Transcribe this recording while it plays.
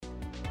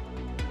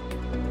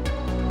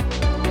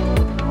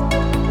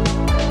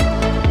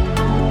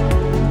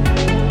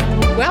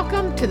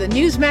to the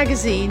news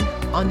magazine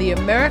on the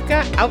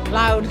America Out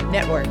Loud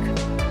Network.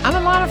 I'm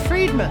Alana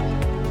Friedman,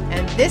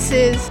 and this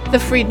is the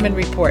Friedman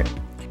Report.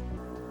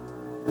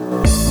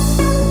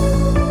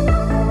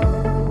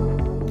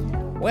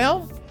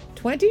 Well,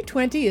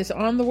 2020 is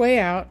on the way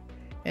out,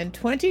 and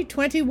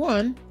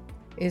 2021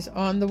 is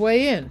on the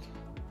way in.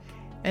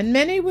 And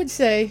many would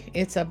say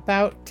it's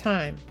about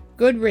time.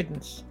 Good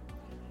riddance.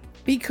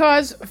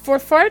 Because for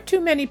far too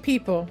many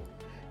people,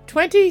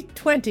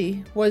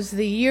 2020 was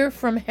the year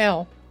from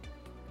hell.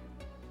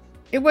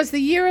 It was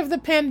the year of the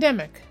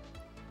pandemic,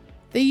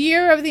 the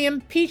year of the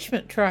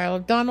impeachment trial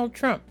of Donald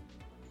Trump,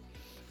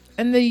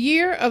 and the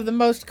year of the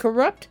most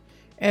corrupt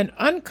and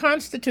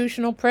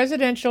unconstitutional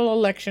presidential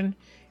election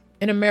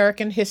in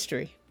American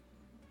history.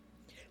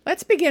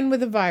 Let's begin with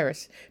the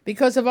virus.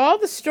 Because of all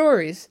the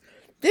stories,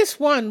 this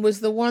one was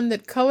the one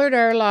that colored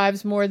our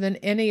lives more than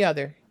any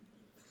other.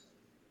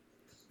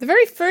 The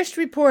very first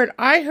report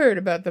I heard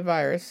about the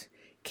virus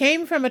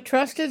came from a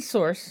trusted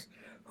source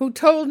who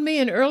told me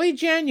in early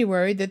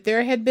January that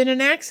there had been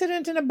an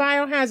accident in a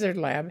biohazard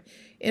lab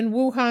in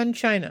Wuhan,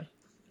 China,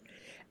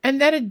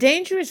 and that a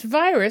dangerous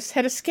virus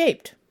had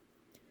escaped.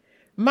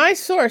 My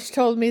source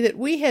told me that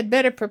we had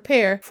better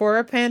prepare for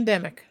a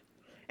pandemic,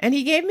 and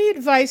he gave me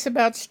advice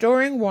about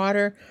storing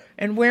water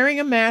and wearing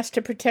a mask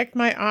to protect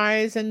my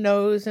eyes and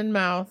nose and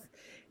mouth,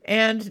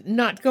 and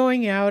not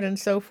going out and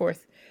so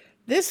forth.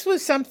 This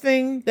was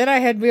something that I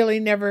had really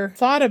never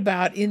thought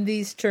about in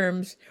these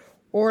terms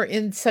or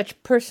in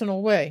such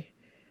personal way.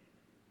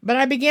 But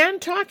I began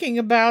talking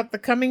about the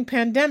coming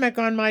pandemic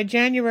on my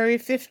January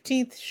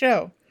 15th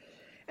show,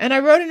 and I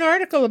wrote an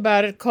article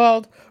about it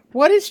called,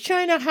 "What is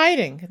China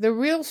Hiding? The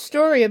Real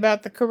Story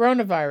About the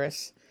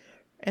Coronavirus."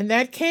 And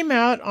that came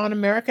out on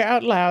America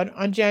Out Loud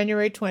on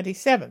January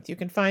 27th. You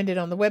can find it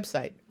on the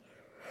website.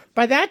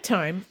 By that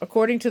time,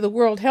 according to the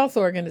World Health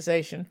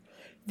Organization,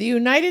 the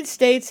United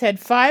States had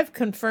 5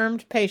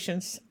 confirmed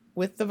patients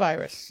with the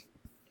virus.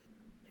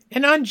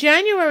 And on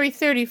January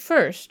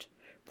 31st,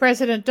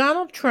 President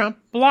Donald Trump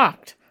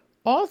blocked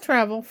all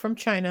travel from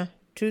China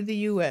to the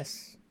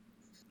U.S.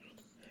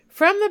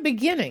 From the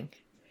beginning,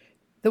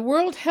 the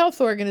World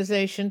Health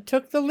Organization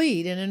took the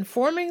lead in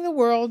informing the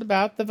world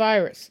about the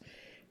virus,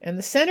 and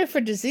the Center for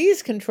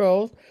Disease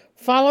Control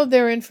followed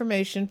their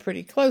information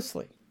pretty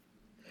closely.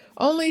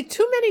 Only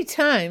too many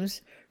times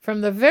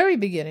from the very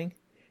beginning,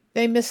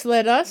 they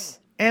misled us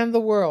and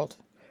the world.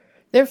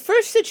 Their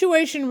first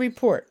situation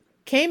report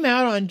came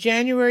out on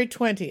January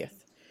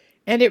 20th,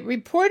 and it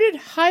reported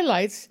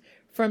highlights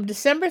from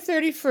December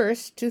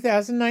 31st,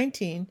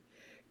 2019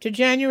 to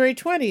January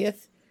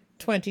 20th,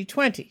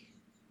 2020.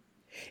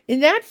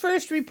 In that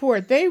first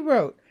report, they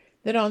wrote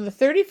that on the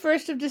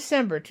 31st of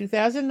December,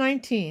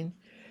 2019,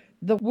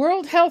 the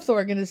World Health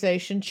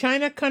Organization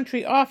China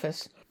Country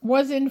Office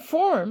was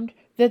informed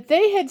that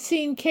they had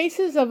seen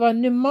cases of a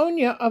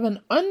pneumonia of an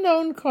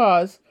unknown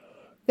cause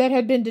that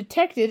had been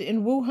detected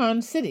in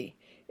Wuhan City,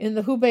 in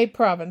the Hubei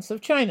province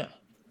of China.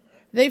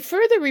 They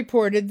further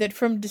reported that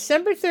from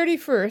December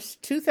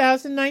 31st,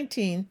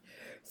 2019,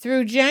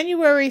 through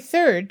January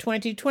 3rd,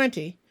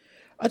 2020,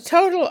 a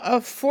total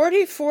of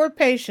 44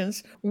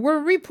 patients were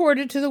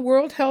reported to the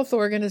World Health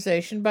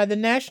Organization by the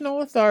national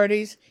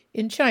authorities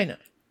in China.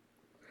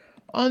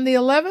 On the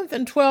 11th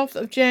and 12th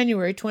of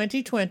January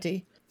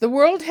 2020, the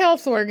World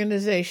Health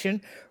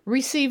Organization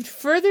received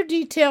further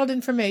detailed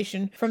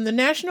information from the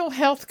National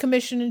Health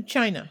Commission in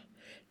China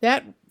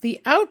that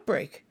the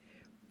outbreak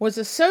was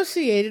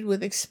associated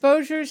with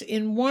exposures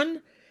in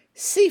one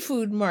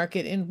seafood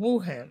market in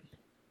Wuhan.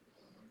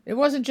 It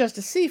wasn't just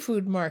a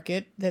seafood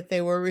market that they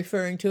were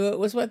referring to, it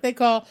was what they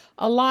call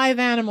a live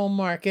animal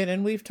market,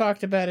 and we've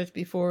talked about it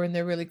before, and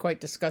they're really quite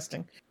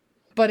disgusting.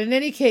 But in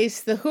any case,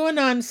 the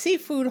Huanan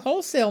Seafood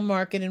Wholesale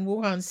Market in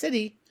Wuhan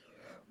City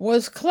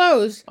was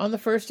closed on the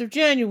 1st of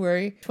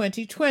January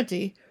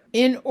 2020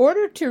 in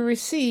order to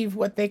receive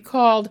what they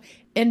called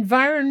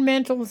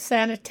environmental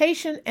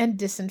sanitation and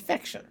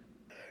disinfection.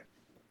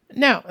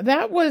 Now,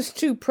 that was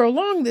to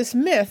prolong this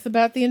myth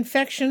about the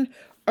infection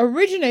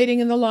originating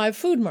in the live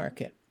food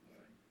market.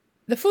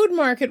 The food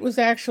market was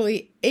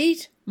actually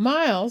 8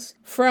 miles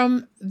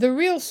from the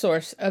real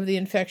source of the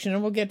infection,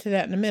 and we'll get to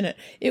that in a minute.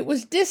 It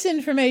was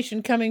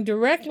disinformation coming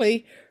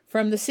directly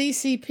from the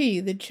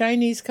CCP, the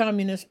Chinese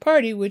Communist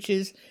Party, which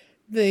is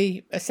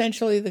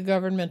essentially the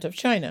government of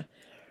China.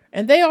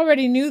 And they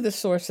already knew the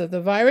source of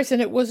the virus,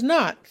 and it was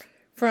not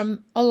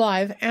from a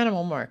live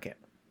animal market.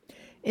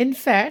 In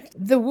fact,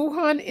 the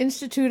Wuhan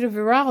Institute of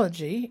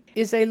Virology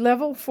is a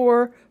level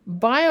 4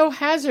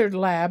 biohazard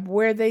lab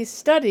where they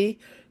study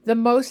the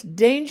most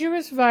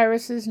dangerous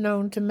viruses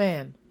known to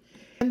man.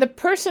 And the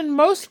person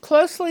most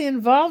closely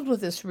involved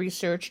with this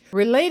research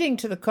relating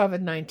to the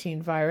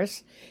COVID-19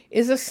 virus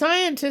is a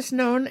scientist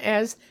known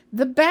as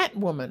the Bat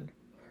Woman.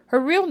 Her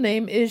real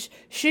name is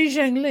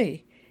Shizheng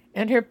Li,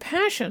 and her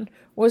passion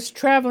was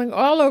traveling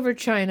all over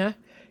China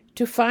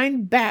to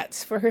find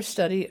bats for her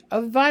study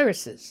of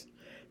viruses.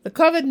 The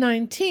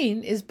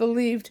COVID-19 is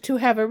believed to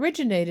have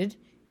originated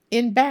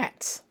in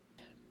bats.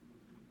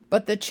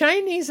 But the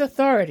Chinese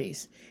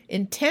authorities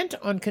intent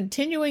on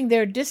continuing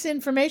their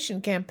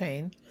disinformation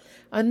campaign,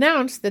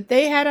 announced that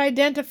they had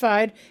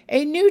identified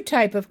a new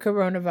type of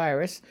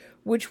coronavirus,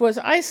 which was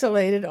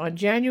isolated on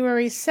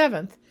January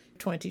 7th,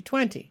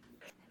 2020.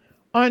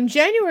 On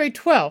January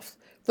 12th,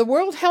 the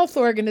World Health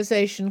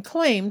Organization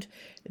claimed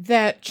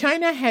that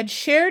China had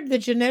shared the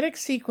genetic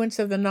sequence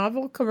of the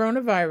novel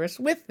coronavirus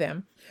with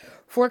them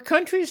for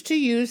countries to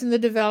use in the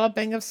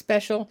developing of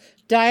special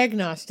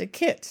diagnostic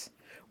kits.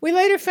 We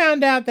later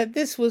found out that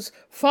this was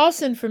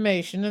false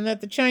information and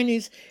that the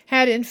Chinese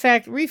had in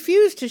fact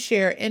refused to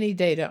share any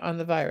data on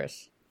the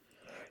virus.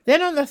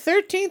 Then on the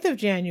 13th of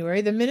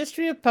January, the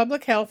Ministry of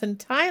Public Health in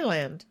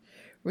Thailand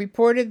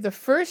reported the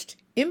first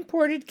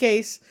imported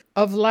case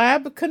of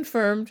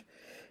lab-confirmed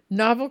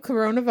novel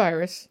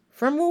coronavirus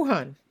from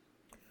Wuhan.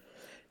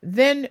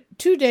 Then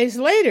 2 days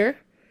later,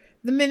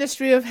 the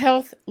Ministry of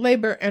Health,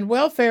 Labor, and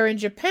Welfare in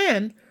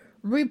Japan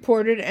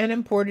reported an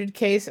imported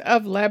case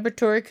of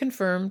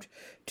laboratory-confirmed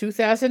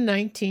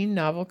 2019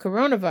 novel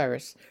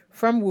coronavirus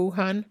from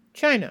Wuhan,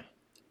 China.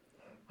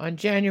 On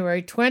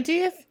January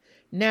 20th,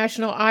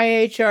 National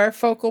IHR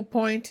Focal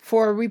Point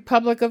for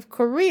Republic of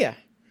Korea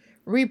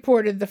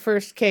reported the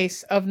first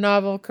case of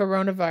novel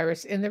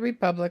coronavirus in the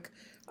Republic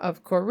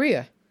of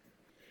Korea.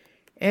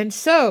 And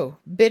so,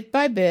 bit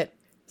by bit,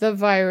 the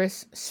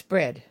virus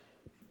spread.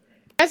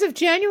 As of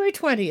January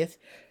 20th,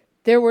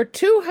 there were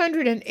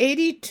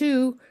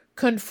 282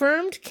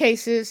 confirmed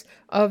cases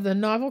of the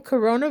novel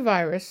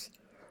coronavirus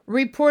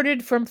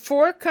reported from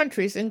 4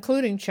 countries,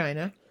 including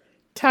China,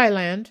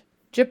 Thailand,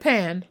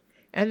 Japan,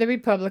 and the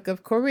Republic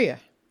of Korea.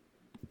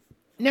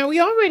 Now, we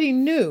already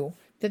knew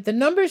that the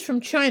numbers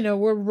from China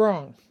were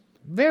wrong,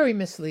 very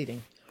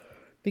misleading,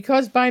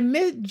 because by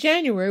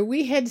mid-January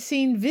we had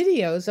seen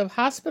videos of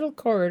hospital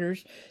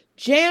corridors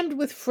jammed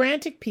with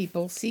frantic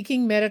people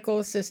seeking medical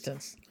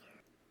assistance,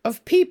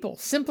 of people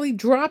simply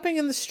dropping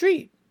in the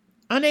street,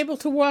 unable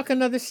to walk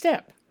another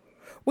step.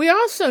 We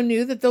also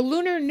knew that the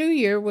Lunar New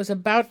Year was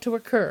about to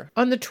occur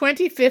on the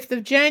 25th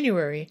of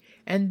January,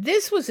 and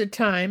this was a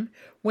time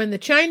when the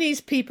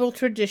Chinese people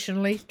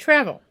traditionally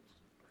travel.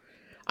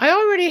 I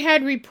already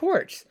had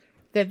reports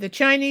that the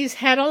Chinese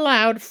had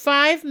allowed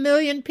 5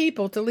 million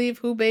people to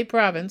leave Hubei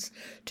province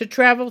to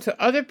travel to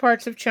other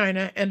parts of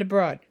China and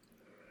abroad.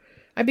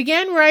 I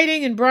began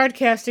writing and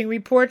broadcasting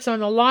reports on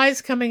the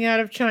lies coming out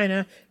of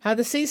China, how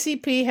the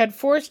CCP had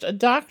forced a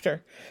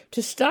doctor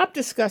to stop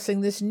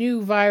discussing this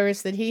new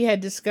virus that he had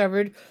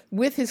discovered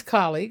with his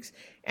colleagues,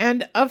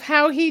 and of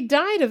how he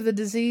died of the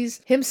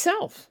disease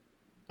himself,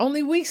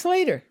 only weeks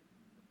later.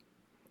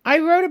 I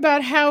wrote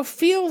about how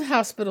field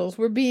hospitals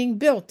were being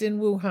built in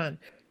Wuhan,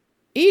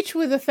 each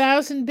with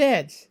 1,000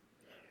 beds,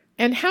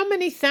 and how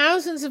many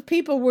thousands of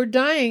people were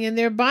dying and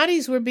their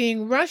bodies were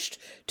being rushed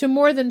to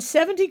more than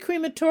 70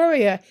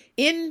 crematoria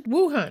in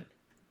Wuhan.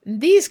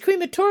 These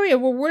crematoria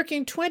were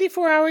working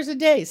 24 hours a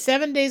day,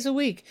 7 days a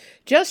week,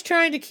 just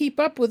trying to keep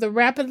up with the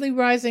rapidly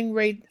rising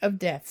rate of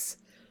deaths.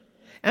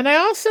 And I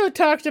also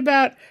talked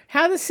about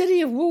how the city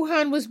of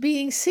Wuhan was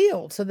being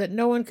sealed so that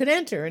no one could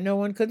enter and no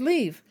one could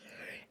leave,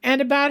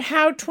 and about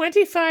how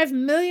 25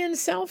 million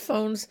cell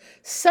phones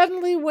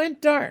suddenly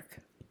went dark.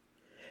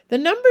 The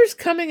numbers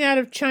coming out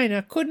of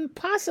China couldn't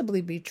possibly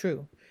be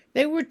true.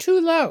 They were too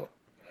low.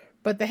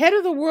 But the head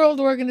of the World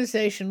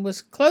Organization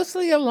was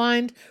closely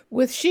aligned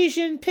with Xi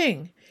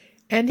Jinping,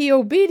 and he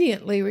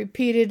obediently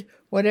repeated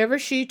whatever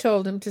Xi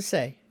told him to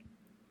say.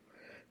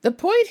 The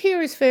point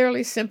here is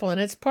fairly simple, and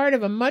it's part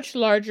of a much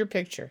larger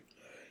picture.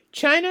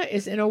 China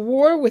is in a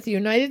war with the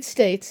United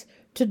States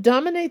to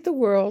dominate the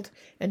world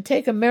and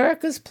take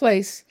America's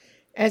place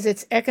as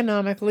its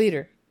economic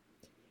leader.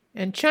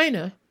 And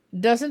China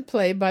doesn't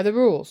play by the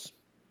rules.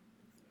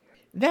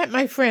 That,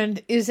 my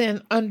friend, is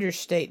an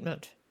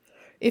understatement.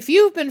 If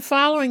you've been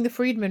following the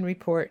Friedman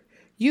Report,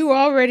 you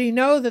already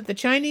know that the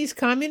Chinese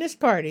Communist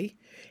Party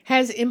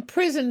has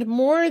imprisoned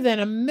more than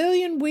 1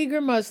 million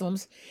Uyghur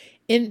Muslims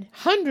in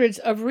hundreds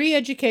of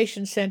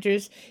re-education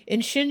centers in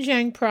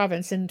Xinjiang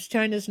province in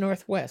China's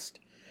northwest.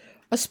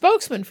 A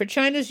spokesman for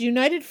China's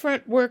United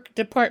Front Work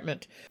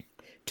Department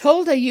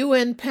told a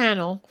UN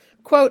panel,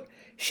 quote,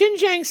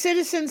 Xinjiang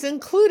citizens,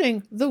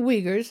 including the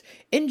Uyghurs,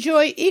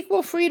 enjoy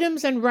equal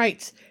freedoms and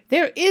rights.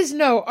 There is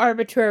no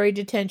arbitrary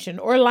detention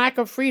or lack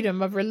of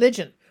freedom of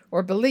religion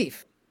or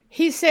belief.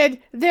 He said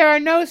there are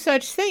no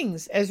such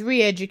things as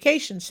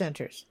re-education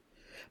centers.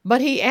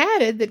 But he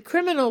added that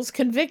criminals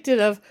convicted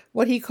of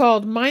what he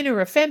called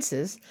minor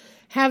offenses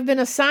have been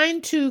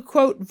assigned to,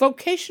 quote,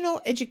 vocational,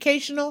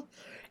 educational,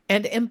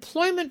 and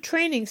employment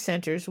training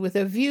centers with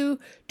a view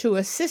to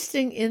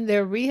assisting in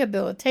their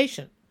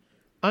rehabilitation,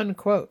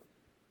 unquote.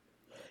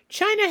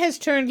 China has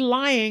turned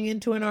lying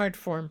into an art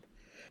form.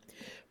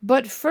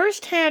 But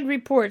first-hand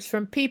reports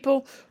from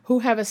people who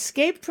have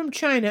escaped from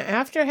China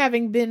after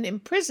having been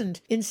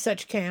imprisoned in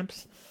such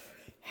camps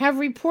have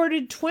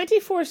reported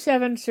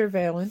 24/7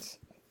 surveillance,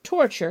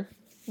 torture,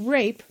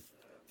 rape,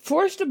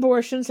 forced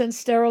abortions and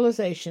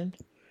sterilization,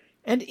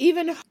 and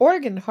even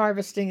organ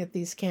harvesting at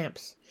these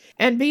camps.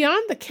 And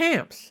beyond the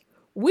camps,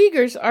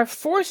 Uyghurs are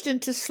forced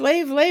into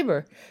slave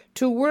labor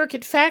to work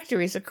at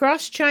factories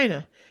across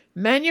China,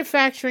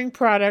 manufacturing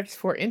products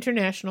for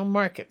international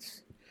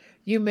markets.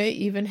 You may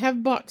even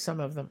have bought some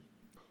of them.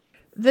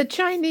 The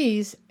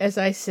Chinese, as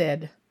I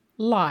said,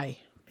 lie.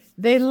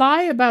 They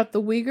lie about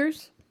the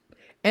Uyghurs,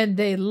 and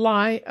they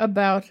lie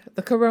about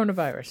the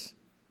coronavirus.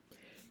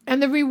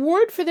 And the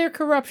reward for their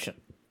corruption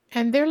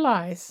and their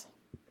lies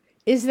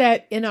is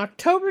that in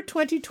October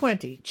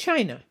 2020,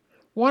 China,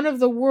 one of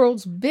the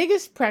world's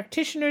biggest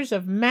practitioners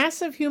of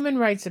massive human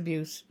rights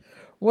abuse,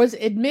 was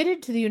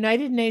admitted to the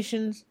United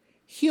Nations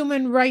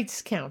Human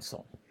Rights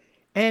Council.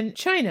 And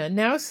China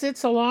now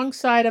sits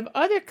alongside of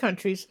other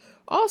countries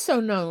also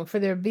known for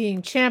their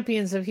being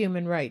champions of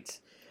human rights: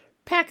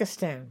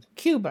 Pakistan,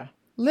 Cuba,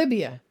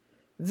 Libya,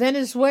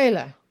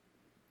 Venezuela,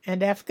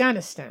 and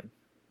Afghanistan.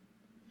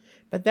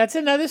 But that's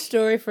another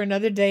story for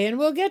another day, and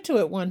we'll get to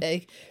it one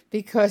day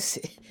because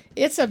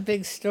it's a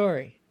big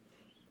story.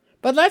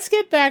 But let's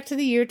get back to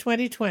the year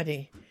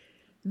 2020,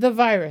 the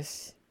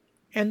virus,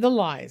 and the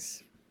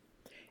lies.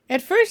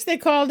 At first they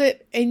called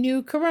it a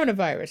new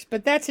coronavirus,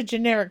 but that's a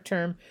generic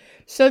term,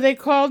 so they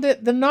called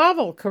it the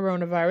novel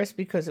coronavirus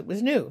because it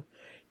was new.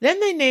 Then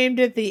they named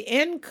it the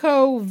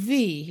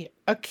nCoV,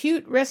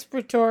 acute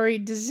respiratory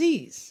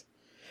disease.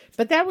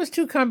 But that was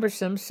too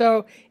cumbersome,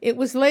 so it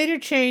was later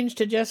changed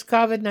to just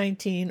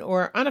COVID-19,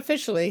 or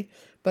unofficially,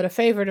 but a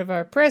favorite of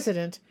our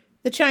president,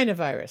 the China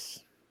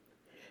virus.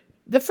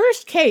 The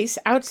first case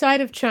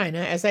outside of China,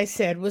 as I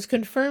said, was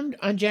confirmed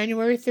on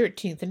January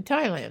 13th in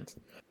Thailand.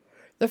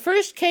 The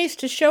first case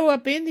to show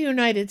up in the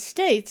United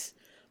States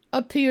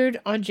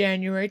appeared on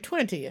January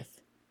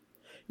 20th.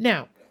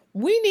 Now,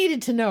 we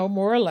needed to know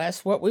more or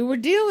less what we were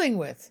dealing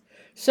with,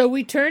 so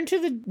we turned to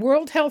the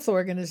World Health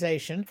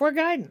Organization for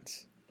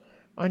guidance.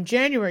 On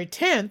January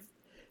 10th,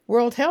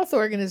 World Health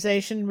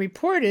Organization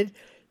reported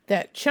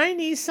that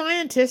Chinese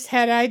scientists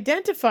had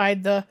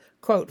identified the,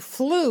 quote,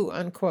 flu,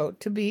 unquote,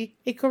 to be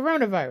a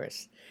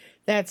coronavirus.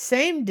 That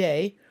same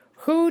day,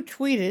 WHO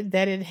tweeted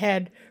that it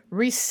had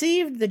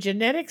received the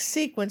genetic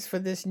sequence for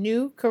this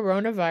new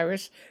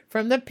coronavirus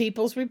from the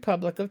People's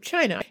Republic of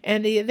China,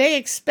 and they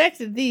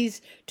expected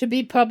these to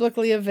be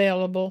publicly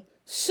available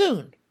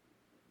soon.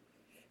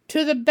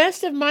 To the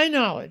best of my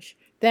knowledge,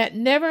 that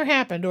never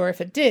happened, or if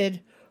it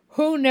did,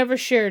 WHO never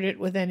shared it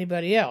with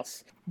anybody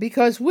else,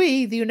 because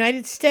we, the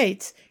United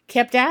States,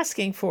 kept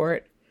asking for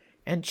it,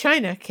 and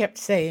China kept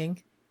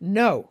saying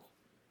no.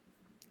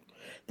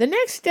 The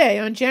next day,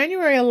 on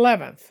January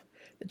 11th,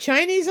 the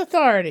Chinese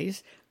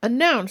authorities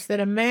announced that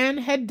a man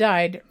had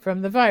died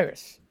from the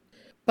virus.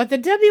 But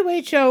the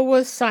WHO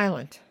was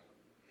silent,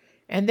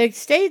 and they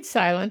stayed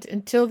silent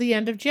until the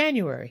end of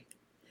January.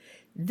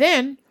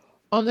 Then,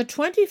 on the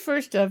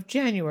 21st of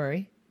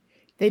January,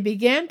 they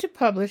began to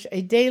publish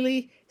a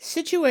daily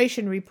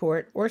situation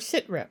report, or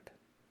SITREP.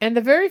 And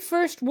the very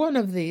first one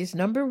of these,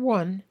 number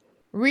 1,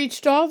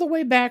 reached all the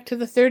way back to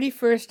the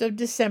 31st of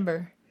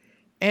December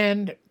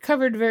and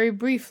covered very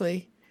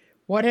briefly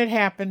what had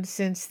happened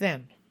since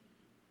then.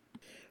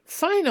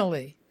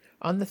 Finally,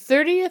 on the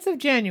 30th of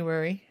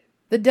January,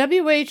 the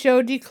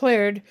WHO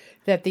declared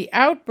that the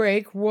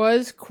outbreak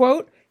was,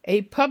 quote,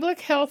 a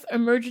public health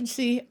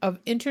emergency of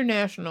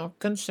international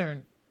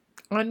concern,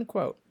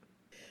 unquote.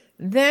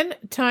 Then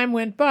time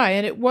went by,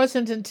 and it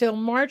wasn't until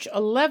March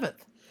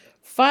 11th,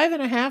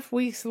 5.5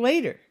 weeks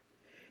later,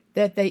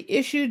 that they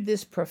issued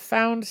this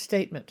profound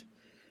statement.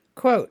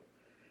 Quote,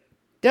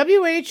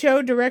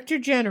 WHO Director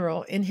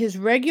General, in his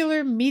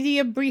regular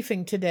media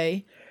briefing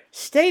today,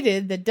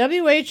 stated that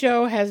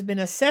WHO has been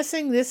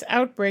assessing this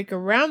outbreak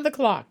around the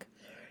clock,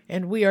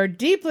 and we are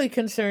deeply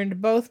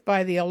concerned both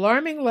by the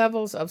alarming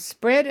levels of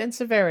spread and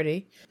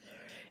severity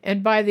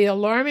and by the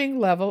alarming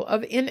level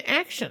of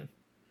inaction.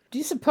 Do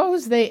you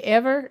suppose they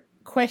ever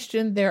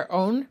questioned their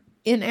own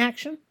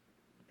inaction?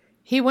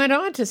 He went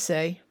on to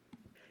say,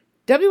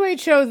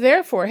 WHO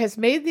therefore has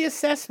made the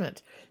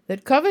assessment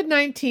that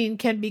COVID-19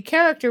 can be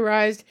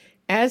characterized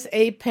as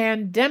a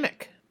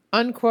pandemic,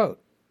 unquote.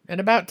 And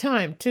about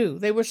time, too.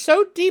 They were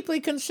so deeply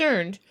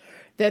concerned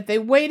that they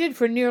waited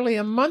for nearly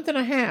a month and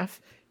a half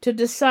to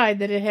decide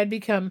that it had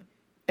become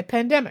a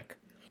pandemic.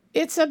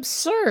 It's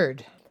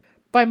absurd.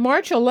 By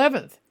March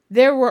 11th,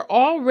 there were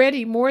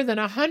already more than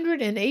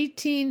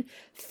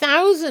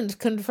 118,000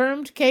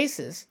 confirmed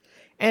cases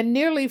and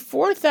nearly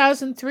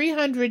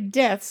 4,300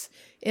 deaths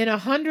in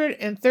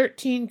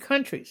 113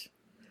 countries.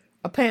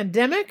 A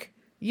pandemic?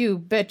 You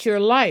bet your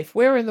life.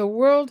 Where in the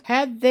world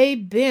had they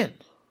been?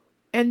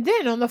 And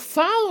then on the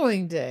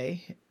following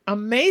day,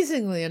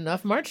 amazingly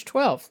enough, March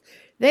 12th,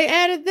 they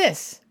added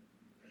this.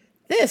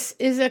 This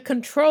is a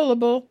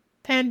controllable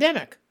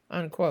pandemic,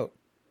 unquote.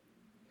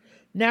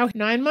 Now,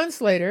 9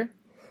 months later,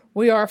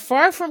 we are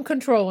far from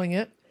controlling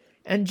it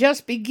and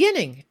just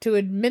beginning to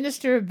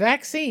administer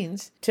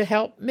vaccines to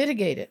help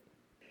mitigate it.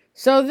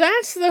 So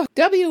that's the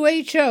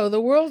WHO,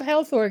 the World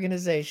Health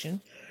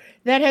Organization,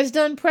 that has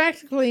done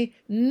practically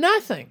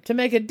nothing to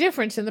make a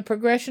difference in the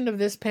progression of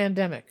this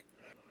pandemic.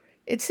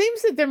 It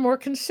seems that they're more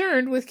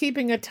concerned with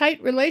keeping a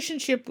tight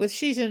relationship with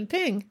Xi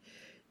Jinping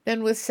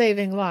than with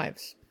saving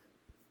lives.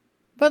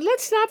 But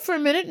let's stop for a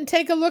minute and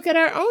take a look at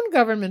our own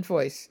government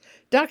voice.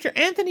 Dr.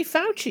 Anthony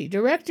Fauci,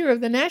 director of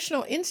the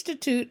National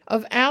Institute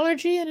of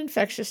Allergy and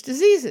Infectious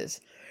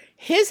Diseases.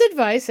 His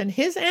advice and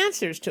his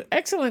answers to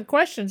excellent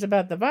questions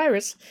about the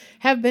virus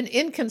have been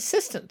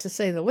inconsistent, to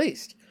say the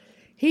least.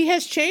 He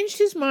has changed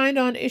his mind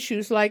on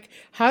issues like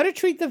how to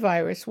treat the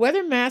virus,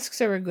 whether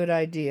masks are a good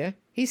idea.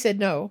 He said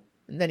no,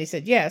 and then he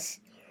said yes.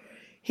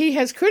 He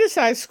has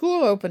criticized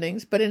school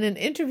openings, but in an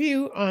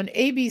interview on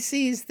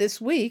ABC's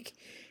This Week,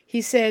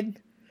 he said,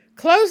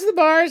 "Close the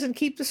bars and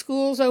keep the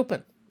schools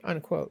open,"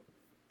 unquote.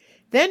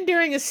 Then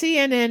during a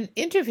CNN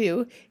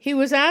interview, he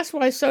was asked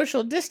why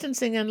social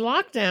distancing and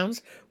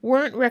lockdowns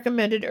weren't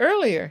recommended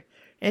earlier,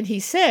 and he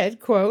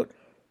said, quote,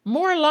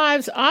 "More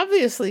lives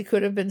obviously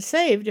could have been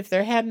saved if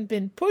there hadn't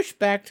been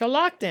pushback to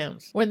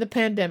lockdowns when the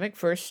pandemic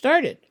first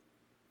started."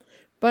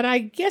 But I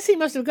guess he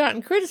must have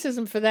gotten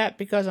criticism for that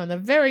because on the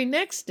very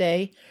next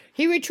day,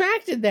 he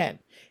retracted that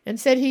and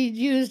said he'd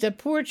used a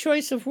poor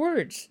choice of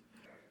words.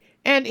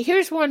 And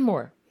here's one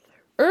more.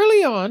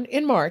 Early on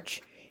in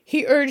March,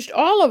 he urged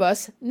all of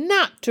us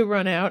not to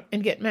run out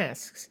and get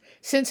masks,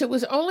 since it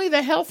was only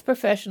the health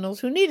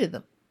professionals who needed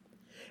them.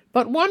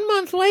 But 1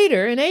 month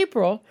later, in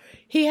April,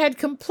 he had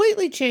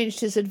completely changed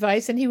his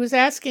advice and he was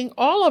asking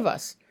all of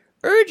us,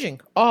 urging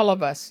all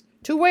of us,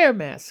 to wear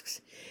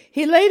masks.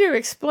 He later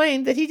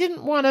explained that he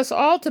didn't want us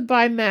all to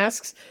buy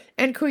masks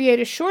and create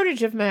a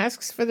shortage of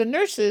masks for the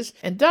nurses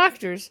and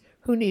doctors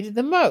who needed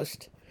them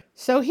most.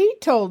 So he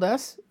told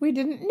us we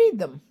didn't need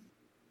them.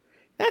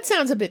 That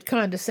sounds a bit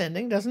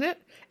condescending, doesn't it?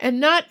 And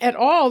not at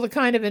all the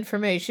kind of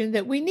information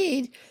that we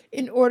need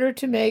in order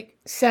to make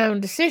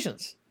sound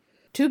decisions.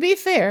 To be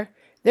fair,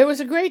 there was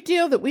a great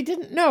deal that we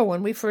didn't know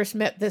when we first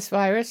met this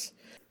virus,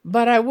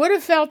 but I would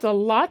have felt a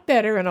lot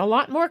better and a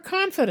lot more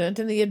confident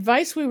in the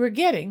advice we were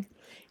getting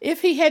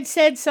if he had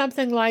said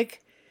something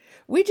like,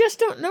 "We just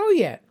don't know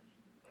yet."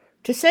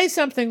 To say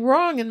something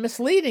wrong and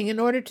misleading in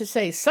order to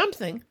say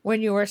something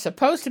when you are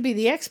supposed to be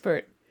the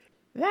expert,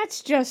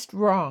 that's just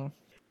wrong.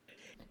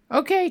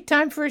 Okay,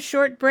 time for a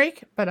short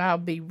break, but I'll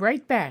be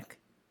right back.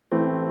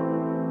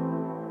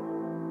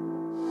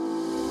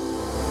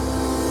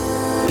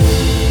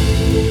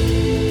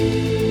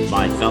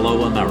 My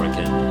fellow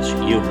Americans,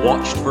 you've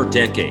watched for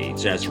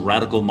decades as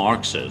radical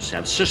Marxists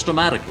have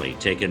systematically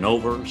taken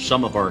over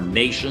some of our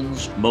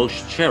nation's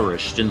most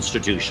cherished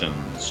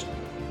institutions.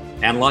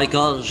 And like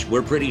us,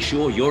 we're pretty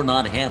sure you're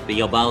not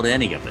happy about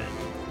any of it.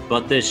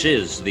 But this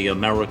is the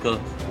America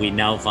we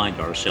now find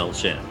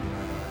ourselves in.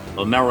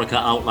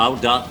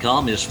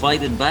 AmericaOutloud.com is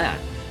fighting back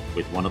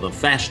with one of the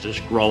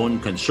fastest growing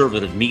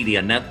conservative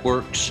media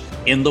networks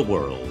in the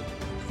world,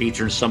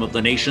 featuring some of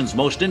the nation's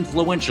most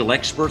influential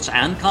experts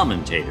and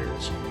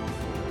commentators.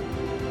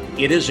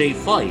 It is a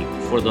fight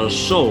for the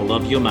soul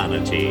of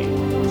humanity.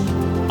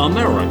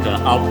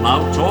 America Out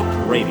Loud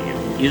Talk Radio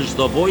is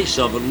the voice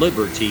of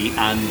liberty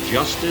and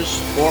justice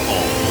for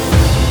all.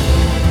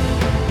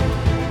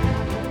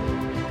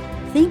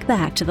 Think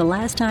back to the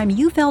last time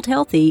you felt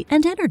healthy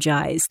and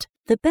energized.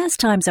 The best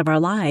times of our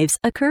lives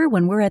occur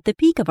when we're at the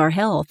peak of our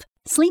health,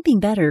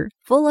 sleeping better,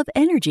 full of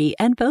energy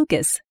and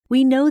focus.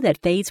 We know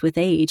that fades with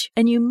age,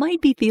 and you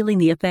might be feeling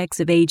the effects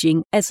of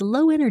aging as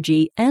low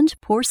energy and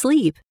poor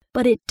sleep.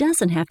 But it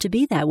doesn't have to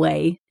be that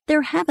way.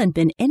 There haven't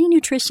been any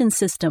nutrition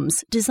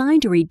systems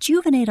designed to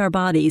rejuvenate our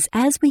bodies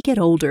as we get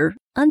older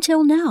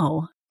until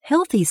now.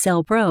 Healthy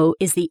Cell Pro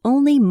is the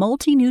only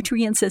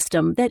multi-nutrient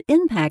system that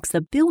impacts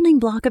the building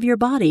block of your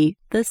body,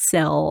 the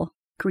cell.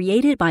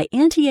 Created by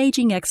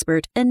anti-aging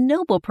expert and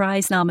Nobel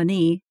Prize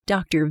nominee,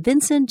 Dr.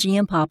 Vincent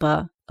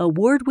Giampapa,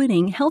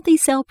 award-winning Healthy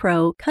Cell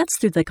Pro cuts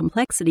through the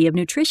complexity of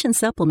nutrition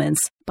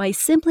supplements by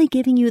simply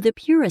giving you the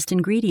purest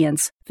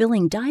ingredients,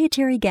 filling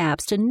dietary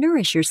gaps to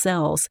nourish your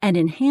cells and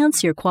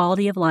enhance your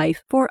quality of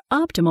life for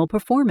optimal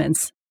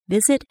performance.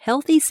 Visit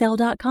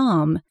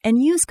healthycell.com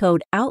and use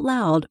code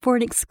OUTLOUD for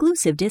an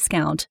exclusive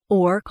discount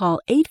or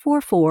call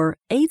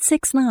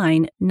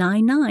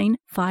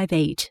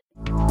 844-869-9958.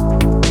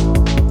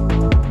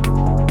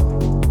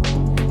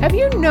 Have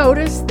you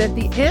noticed that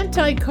the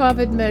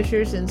anti-COVID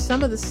measures in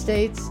some of the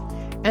states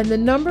and the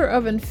number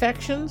of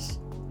infections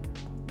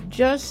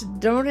just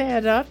don't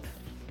add up?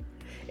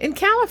 In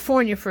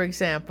California, for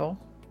example,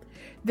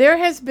 there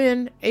has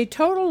been a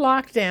total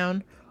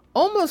lockdown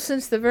almost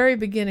since the very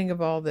beginning of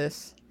all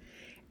this.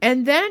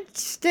 And that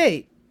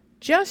state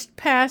just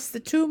passed the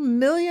 2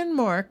 million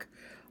mark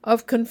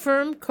of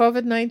confirmed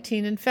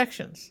COVID-19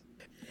 infections.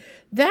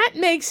 That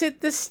makes it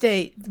the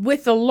state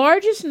with the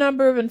largest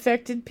number of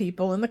infected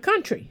people in the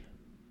country.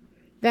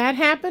 That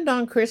happened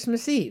on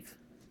Christmas Eve.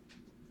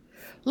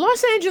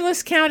 Los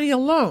Angeles County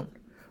alone,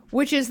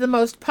 which is the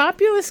most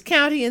populous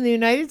county in the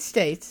United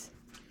States,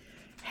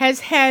 has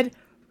had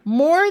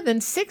more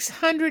than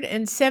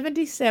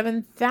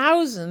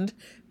 677,000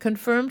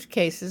 confirmed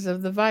cases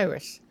of the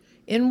virus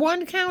in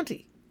one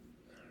county.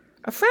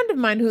 A friend of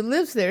mine who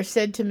lives there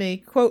said to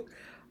me, quote,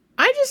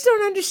 "I just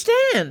don't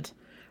understand.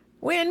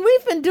 When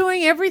we've been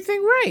doing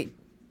everything right,"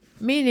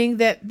 meaning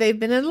that they've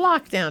been in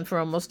lockdown for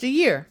almost a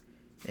year.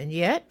 And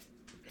yet,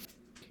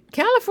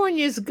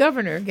 California's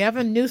governor,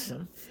 Gavin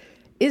Newsom,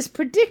 is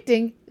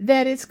predicting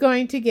that it's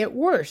going to get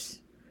worse.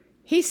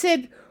 He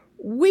said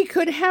we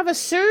could have a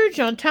surge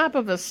on top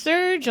of a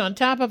surge on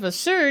top of a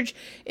surge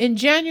in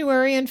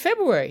January and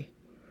February.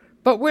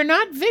 But we're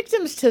not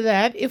victims to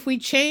that if we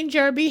change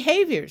our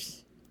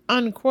behaviors,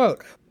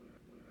 unquote.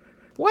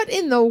 What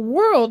in the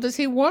world does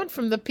he want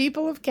from the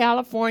people of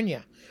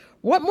California?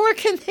 What more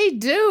can they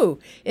do?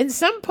 In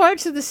some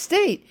parts of the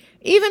state,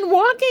 even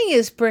walking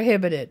is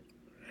prohibited.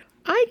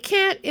 I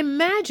can't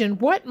imagine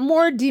what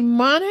more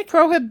demonic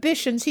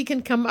prohibitions he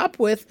can come up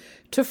with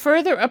to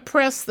further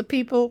oppress the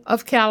people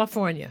of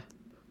California,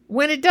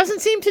 when it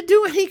doesn't seem to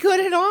do any good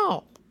at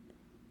all.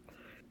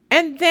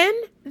 And then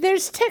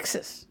there's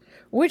Texas,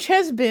 which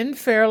has been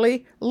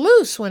fairly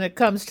loose when it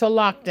comes to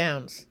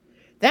lockdowns.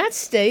 That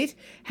state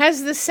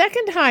has the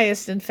second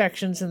highest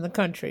infections in the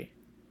country.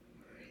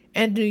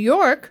 And New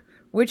York,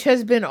 which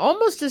has been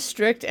almost as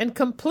strict and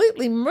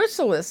completely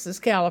merciless as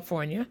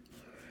California,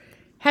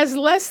 has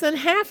less than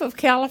half of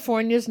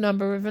California's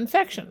number of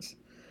infections.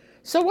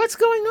 So what's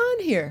going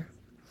on here?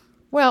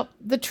 Well,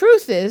 the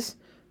truth is,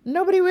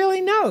 nobody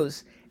really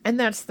knows, and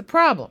that's the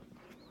problem.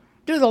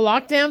 Do the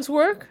lockdowns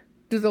work?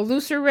 Do the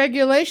looser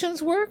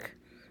regulations work?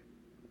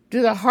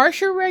 Do the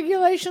harsher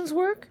regulations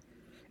work?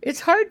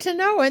 It's hard to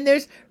know, and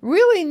there's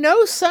really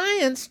no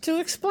science to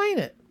explain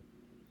it.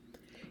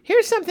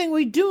 Here's something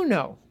we do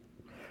know.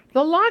 The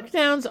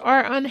lockdowns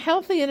are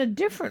unhealthy in a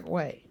different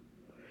way.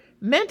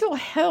 Mental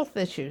health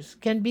issues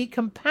can be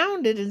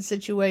compounded in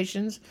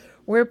situations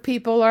where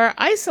people are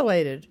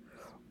isolated,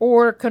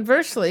 or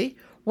conversely,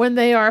 when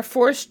they are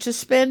forced to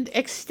spend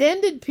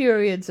extended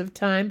periods of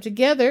time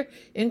together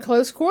in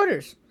close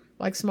quarters,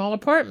 like small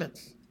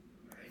apartments.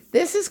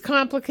 This is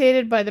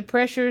complicated by the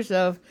pressures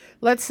of,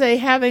 let's say,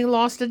 having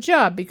lost a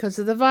job because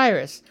of the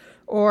virus,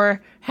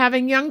 or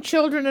having young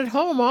children at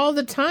home all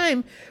the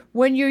time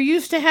when you're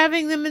used to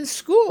having them in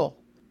school.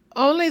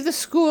 Only the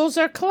schools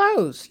are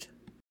closed.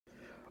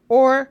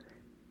 Or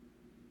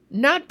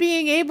not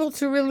being able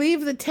to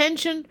relieve the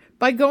tension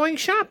by going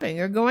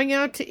shopping or going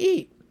out to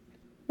eat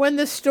when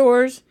the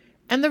stores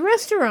and the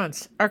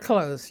restaurants are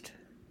closed.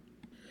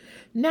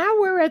 Now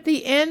we're at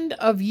the end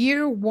of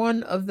year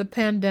 1 of the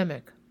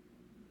pandemic.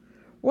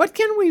 What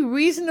can we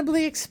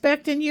reasonably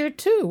expect in year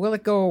 2? Will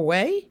it go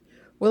away?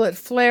 Will it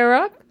flare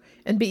up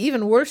and be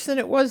even worse than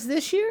it was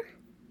this year?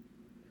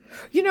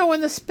 You know,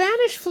 when the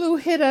Spanish flu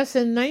hit us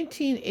in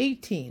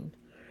 1918,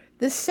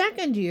 the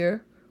second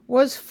year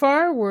was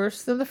far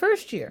worse than the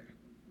first year.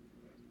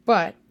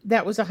 But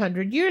that was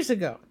 100 years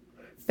ago.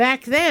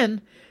 Back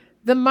then,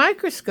 the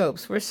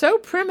microscopes were so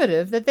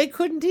primitive that they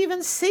couldn't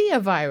even see a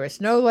virus,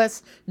 no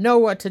less know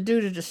what to do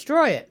to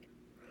destroy it.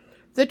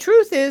 The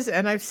truth is,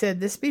 and I've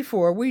said this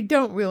before, we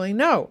don't really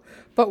know,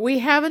 but we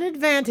have an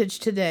advantage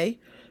today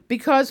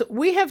because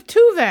we have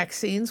 2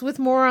 vaccines with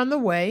more on the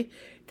way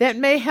that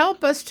may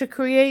help us to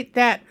create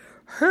that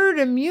herd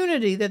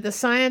immunity that the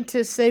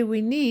scientists say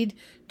we need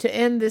to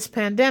end this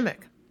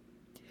pandemic.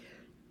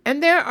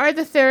 And there are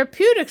the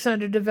therapeutics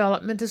under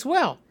development as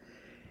well.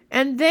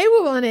 And they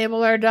will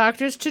enable our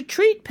doctors to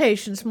treat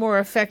patients more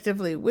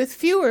effectively with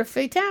fewer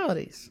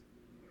fatalities.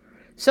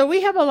 So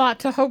we have a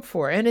lot to hope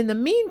for. And in the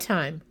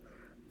meantime,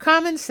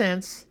 common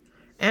sense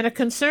and a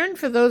concern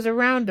for those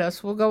around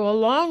us will go a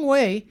long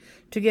way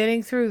to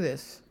getting through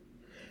this.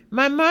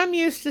 My mom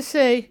used to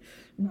say,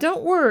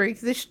 "Don't worry,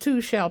 this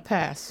too shall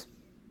pass,"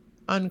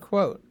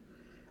 unquote.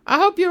 I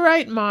hope you're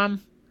right,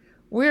 Mom.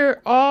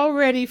 We're all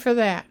ready for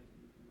that.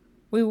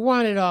 We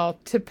want it all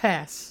to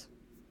pass.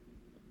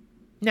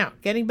 Now,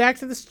 getting back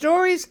to the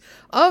stories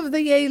of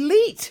the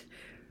elite.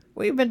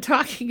 We've been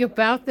talking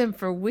about them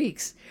for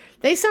weeks.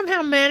 They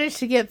somehow manage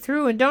to get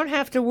through and don't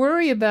have to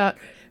worry about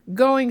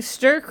going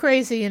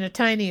stir-crazy in a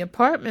tiny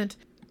apartment.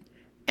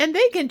 And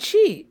they can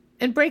cheat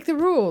and break the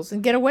rules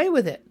and get away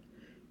with it.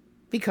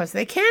 Because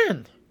they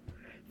can.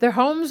 Their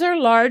homes are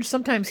large,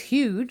 sometimes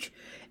huge,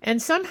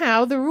 and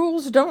somehow the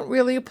rules don't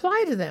really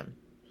apply to them.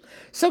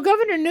 So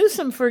Governor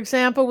Newsom, for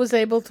example, was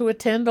able to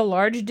attend a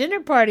large dinner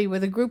party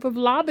with a group of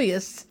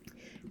lobbyists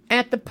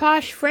at the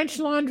posh French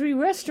Laundry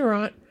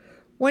restaurant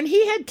when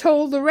he had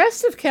told the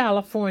rest of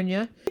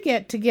California to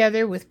get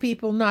together with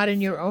people not in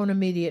your own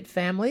immediate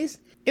families.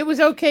 It was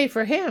okay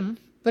for him,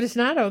 but it's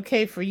not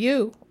okay for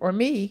you or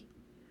me.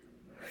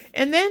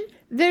 And then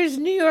there's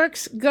New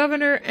York's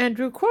Governor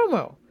Andrew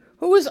Cuomo,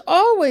 who was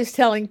always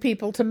telling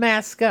people to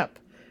mask up,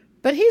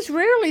 but he's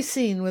rarely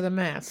seen with a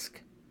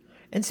mask.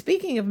 And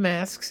speaking of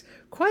masks,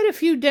 quite a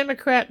few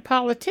Democrat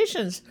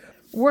politicians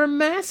were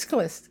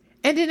maskless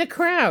and in a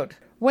crowd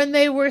when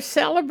they were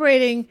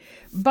celebrating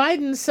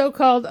Biden's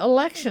so-called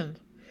election.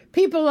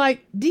 People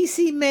like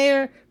D.C.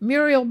 Mayor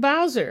Muriel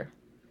Bowser,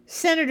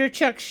 Senator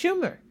Chuck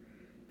Schumer,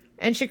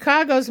 and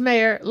Chicago's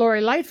Mayor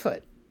Lori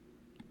Lightfoot.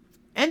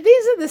 And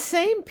these are the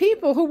same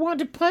people who want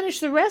to punish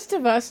the rest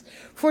of us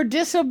for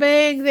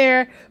disobeying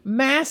their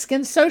mask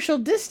and social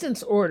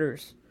distance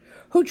orders,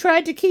 who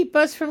tried to keep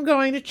us from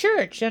going to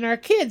church and our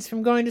kids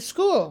from going to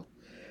school.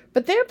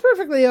 But they're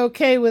perfectly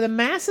okay with the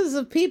masses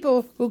of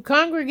people who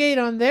congregate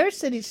on their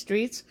city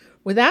streets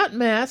without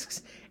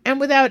masks and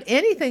without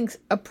anything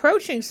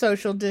approaching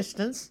social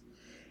distance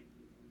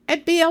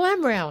at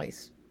BLM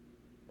rallies.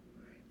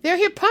 Their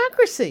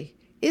hypocrisy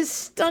is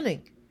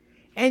stunning,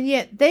 and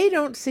yet they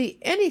don't see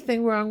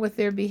anything wrong with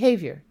their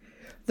behavior.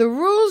 The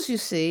rules, you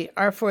see,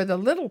 are for the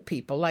little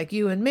people like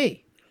you and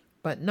me,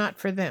 but not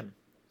for them,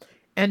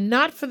 and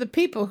not for the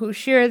people who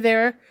share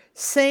their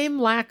same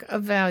lack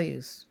of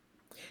values.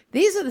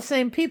 These are the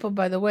same people,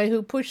 by the way,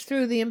 who pushed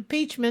through the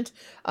impeachment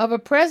of a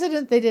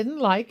president they didn't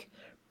like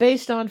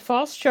based on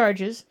false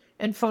charges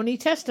and phony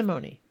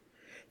testimony.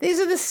 These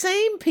are the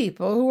same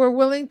people who were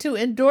willing to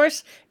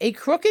endorse a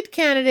crooked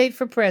candidate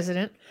for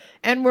president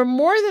and were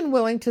more than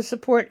willing to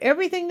support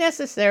everything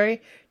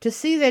necessary to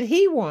see that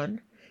he won,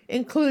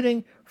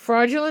 including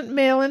fraudulent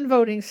mail-in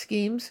voting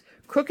schemes,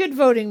 crooked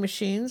voting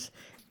machines,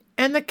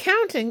 and the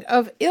counting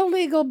of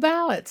illegal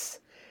ballots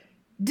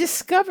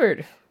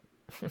discovered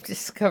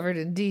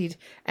indeed,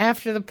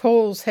 after the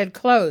polls had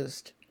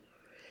closed.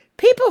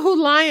 People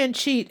who lie and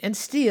cheat and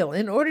steal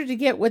in order to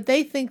get what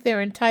they think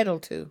they're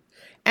entitled to,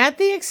 at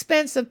the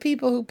expense of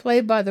people who play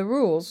by the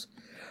rules,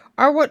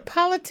 are what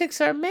politics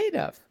are made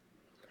of.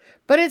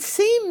 But it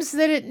seems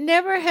that it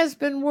never has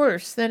been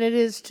worse than it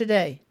is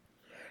today.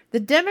 The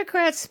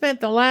Democrats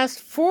spent the last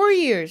 4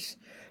 years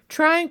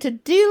trying to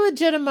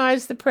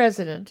delegitimize the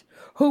president,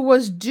 who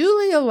was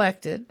duly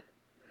elected,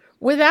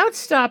 without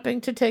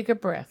stopping to take a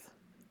breath.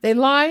 They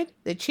lied,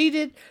 they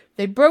cheated,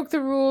 they broke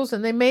the rules,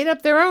 and they made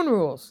up their own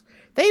rules.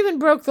 They even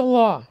broke the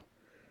law.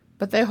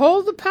 But they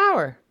hold the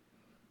power.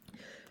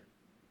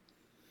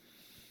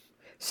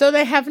 So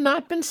they have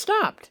not been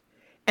stopped,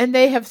 and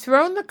they have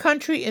thrown the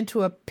country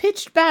into a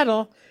pitched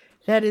battle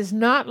that is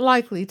not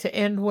likely to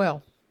end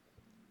well.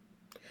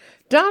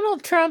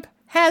 Donald Trump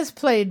has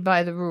played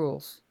by the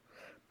rules,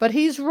 but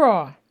he's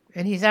raw,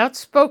 and he's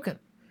outspoken.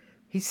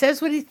 He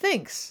says what he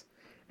thinks,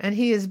 and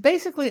he is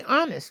basically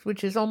honest,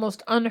 which is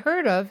almost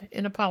unheard of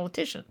in a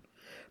politician.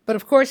 But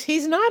of course,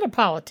 he's not a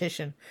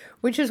politician,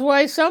 which is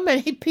why so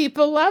many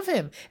people love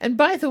him. And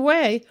by the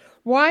way,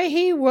 why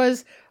he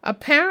was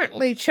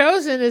apparently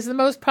chosen as the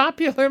most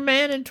popular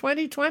man in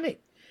 2020.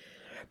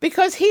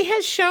 Because he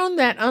has shown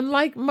that,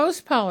 unlike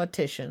most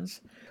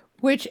politicians,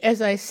 which,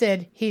 as I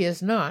said, he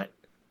is not,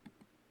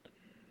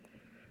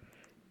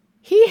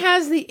 he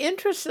has the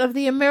interests of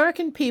the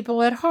American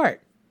people at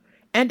heart.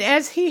 And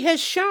as he has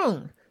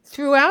shown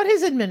throughout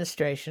his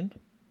administration,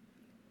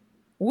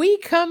 we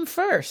come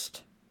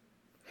first.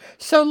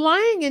 So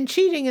lying and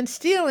cheating and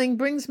stealing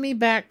brings me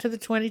back to the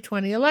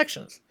 2020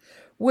 elections,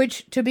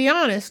 which, to be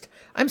honest,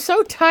 I'm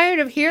so tired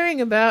of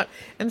hearing about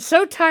and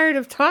so tired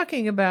of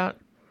talking about.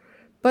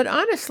 But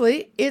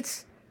honestly,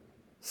 it's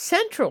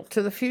central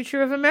to the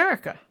future of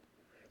America.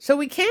 So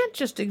we can't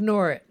just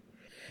ignore it.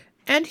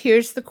 And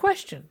here's the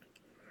question.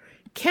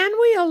 Can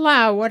we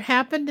allow what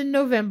happened in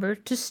November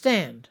to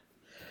stand?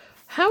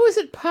 How is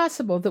it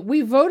possible that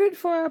we voted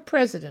for our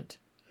president,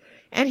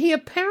 and he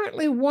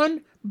apparently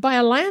won by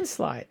a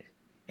landslide,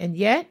 and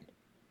yet,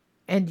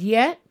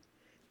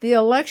 the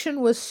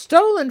election was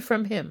stolen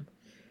from him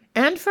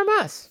and from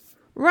us,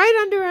 right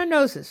under our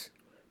noses,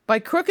 by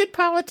crooked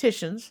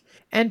politicians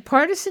and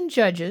partisan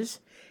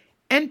judges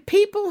and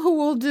people who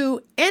will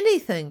do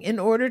anything in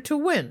order to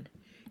win,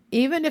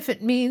 even if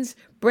it means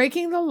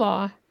breaking the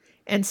law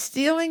and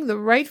stealing the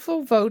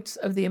rightful votes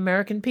of the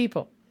American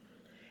people.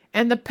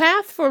 And the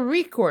path for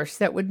recourse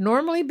that would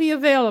normally be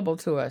available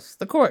to us,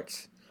 the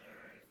courts,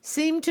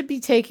 seem to be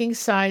taking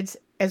sides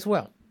as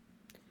well.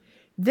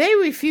 They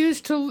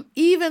refuse to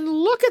even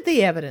look at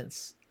the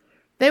evidence.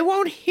 They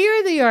won't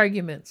hear the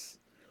arguments.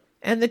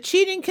 And the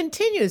cheating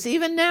continues,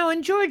 even now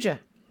in Georgia.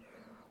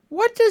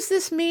 What does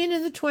this mean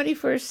in the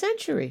 21st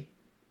century?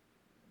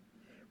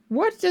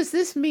 What does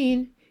this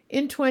mean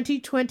in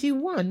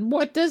 2021?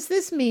 What does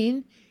this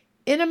mean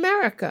in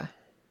America?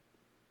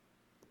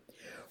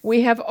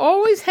 We have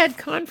always had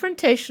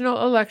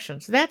confrontational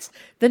elections. That's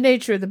the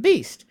nature of the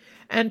beast.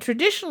 And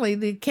traditionally,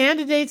 the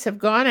candidates have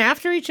gone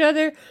after each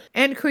other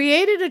and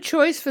created a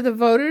choice for the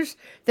voters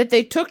that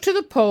they took to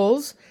the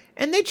polls,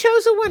 and they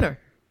chose a winner.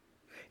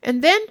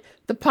 And then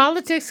the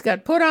politics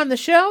got put on the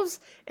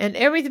shelves, and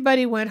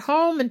everybody went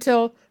home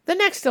until the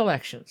next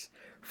elections.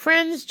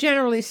 Friends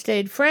generally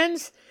stayed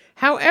friends,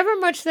 however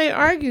much they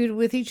argued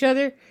with each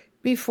other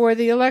before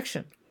the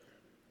election.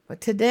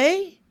 But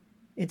today,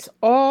 it's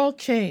all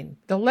changed.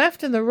 The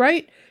left and the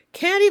right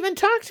can't even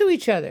talk to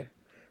each other.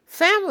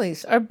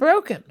 Families are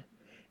broken.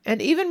 And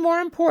even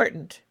more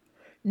important,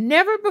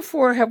 never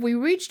before have we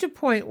reached a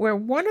point where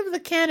one of the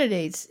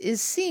candidates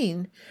is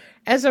seen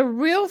as a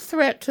real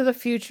threat to the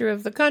future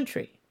of the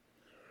country.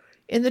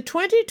 In the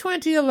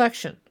 2020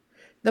 election,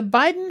 the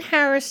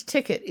Biden-Harris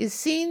ticket is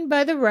seen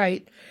by the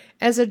right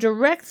as a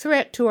direct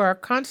threat to our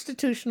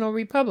constitutional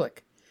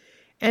republic.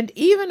 And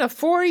even a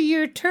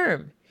 4-year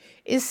term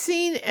is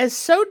seen as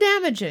so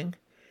damaging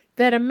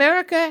that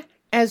America,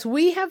 as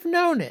we have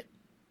known it,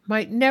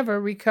 might never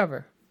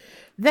recover.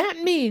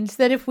 That means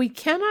that if we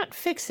cannot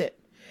fix it,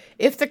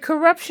 If the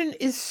corruption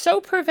is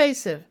so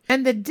pervasive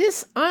and the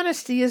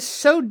dishonesty is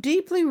so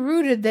deeply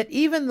rooted that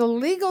even the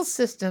legal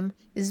system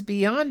is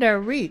beyond our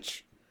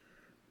reach,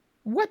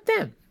 what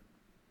then?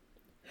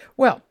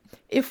 Well,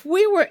 if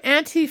we were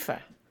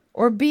Antifa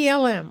or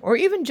BLM or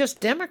even just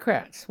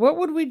Democrats, what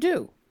would we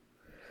do?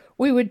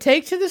 We would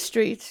take to the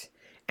streets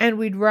and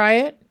we'd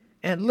riot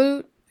and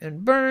loot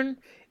and burn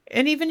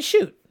and even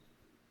shoot.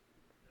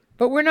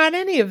 But we're not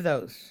any of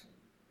those.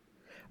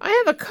 I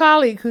have a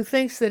colleague who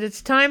thinks that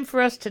it's time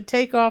for us to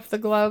take off the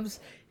gloves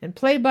and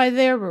play by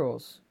their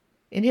rules.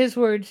 In his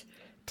words,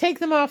 take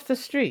them off the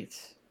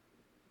streets.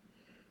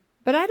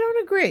 But I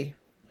don't agree.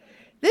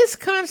 This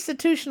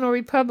constitutional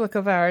republic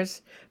of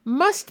ours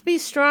must be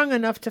strong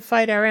enough to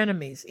fight our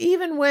enemies,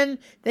 even when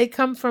they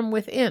come from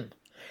within.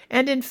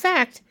 And in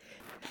fact,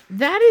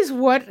 that is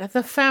what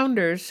the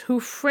founders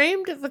who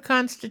framed the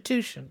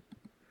Constitution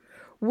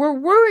were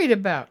worried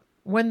about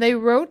when they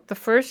wrote the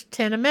first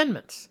 10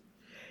 amendments.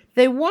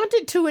 They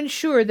wanted to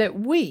ensure that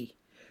we,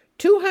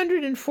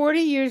 240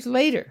 years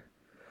later,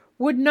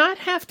 would not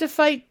have to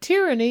fight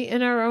tyranny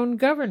in our own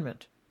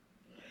government.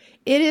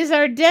 It is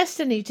our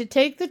destiny to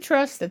take the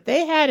trust that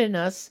they had in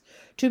us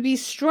to be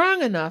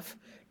strong enough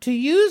to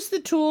use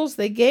the tools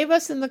they gave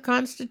us in the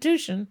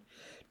Constitution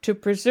to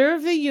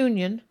preserve the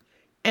Union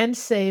and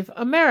save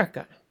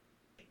America.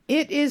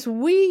 It is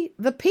we,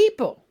 the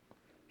people,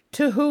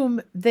 to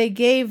whom they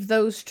gave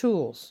those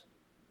tools.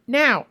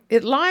 Now,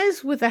 it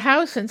lies with the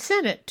House and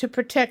Senate to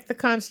protect the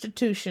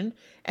Constitution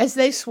as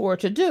they swore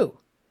to do.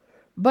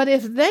 But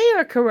if they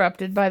are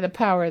corrupted by the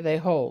power they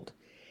hold,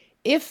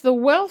 if the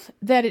wealth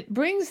that it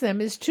brings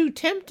them is too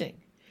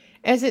tempting,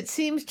 as it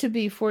seems to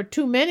be for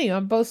too many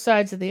on both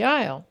sides of the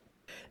aisle,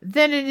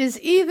 then it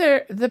is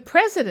either the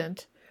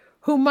president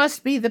who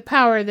must be the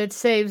power that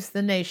saves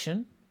the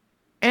nation,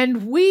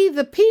 and we,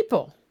 the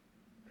people,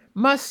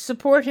 must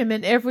support him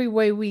in every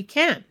way we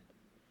can.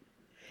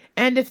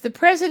 And if the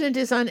president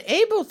is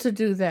unable to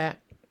do that,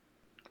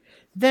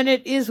 then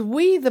it is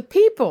we, the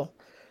people,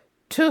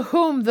 to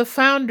whom the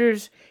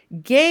founders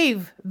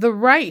gave the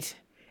right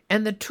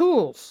and the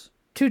tools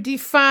to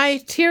defy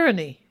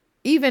tyranny,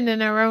 even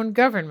in our own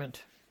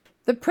government.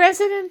 The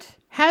president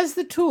has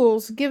the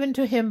tools given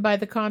to him by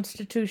the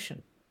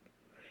Constitution,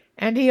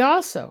 and he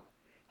also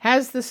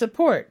has the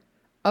support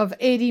of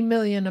 80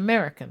 million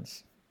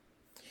Americans.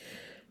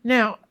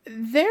 Now,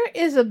 there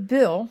is a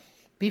bill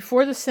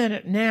before the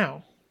Senate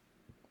now,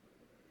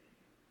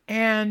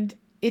 and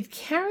it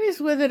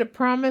carries with it a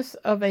promise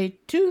of a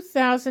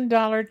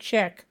 $2,000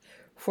 check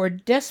for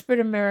desperate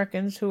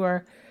Americans who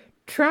are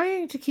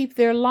trying to keep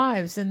their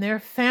lives and their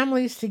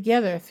families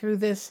together through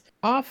this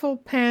awful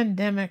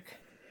pandemic.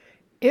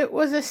 It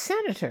was a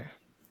senator,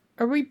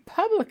 a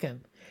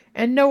Republican,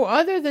 and no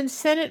other than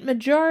Senate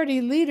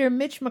Majority Leader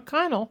Mitch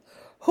McConnell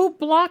who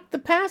blocked the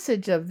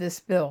passage of this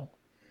bill.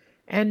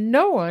 And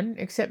no one,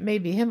 except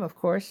maybe him, of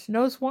course,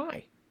 knows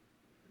why.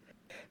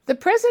 The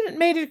president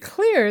made it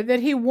clear that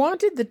he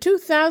wanted the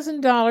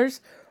 $2,000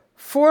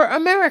 for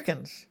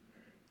Americans.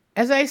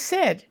 As I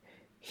said,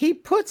 he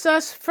puts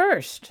us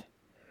first.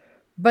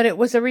 But it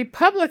was a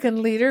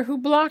Republican leader who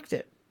blocked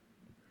it.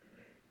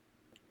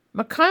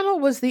 McConnell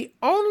was the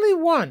only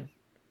one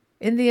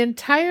in the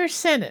entire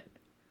Senate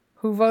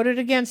who voted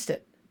against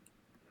it.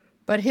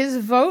 But his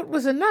vote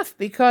was enough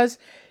because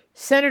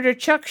Senator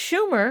Chuck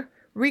Schumer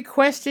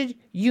requested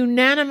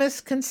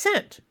unanimous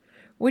consent,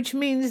 which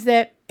means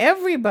that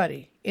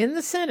everybody in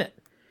the Senate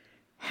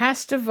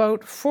has to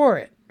vote for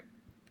it.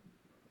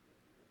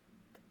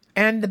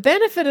 And the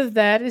benefit of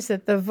that is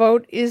that the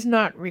vote is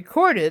not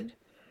recorded,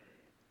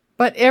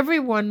 but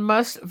everyone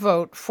must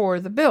vote for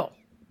the bill.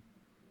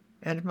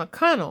 And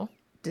McConnell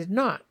did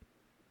not.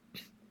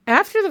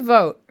 After the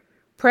vote,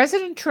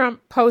 President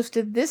Trump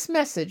posted this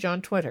message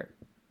on Twitter: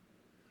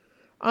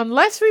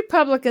 "Unless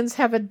Republicans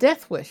have a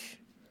death wish,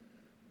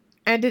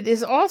 and it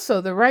is also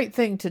the right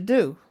thing to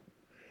do,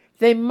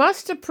 they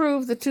must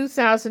approve the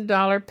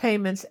 $2,000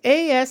 payments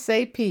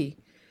ASAP.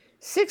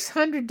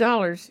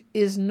 $600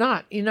 is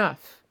not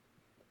enough."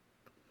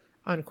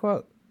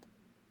 Unquote.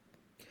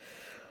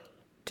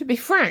 To be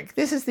frank,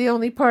 this is the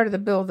only part of the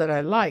bill that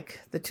I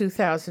like, the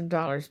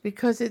 $2,000,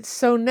 because it's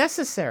so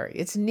necessary.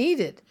 It's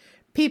needed.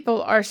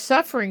 People are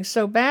suffering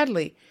so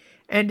badly,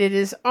 and it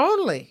is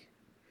only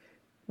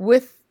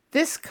with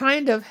this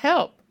kind of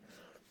help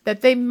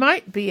that they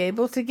might be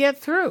able to get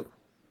through.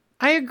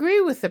 I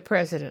agree with the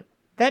president.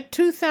 That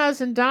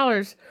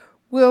 $2,000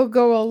 will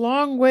go a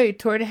long way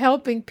toward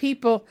helping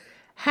people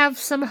have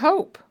some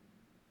hope.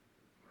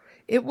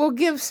 It will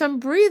give some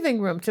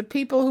breathing room to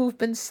people who've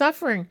been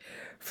suffering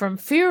from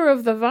fear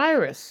of the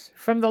virus,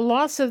 from the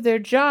loss of their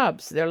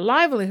jobs, their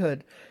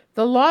livelihood,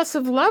 the loss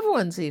of loved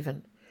ones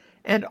even,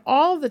 and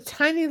all the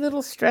tiny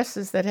little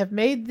stresses that have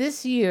made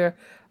this year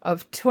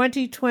of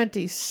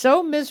 2020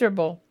 so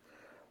miserable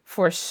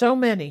for so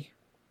many.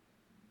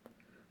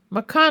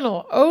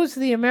 McConnell owes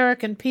the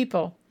American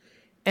people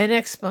an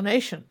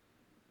explanation,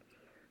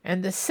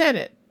 and the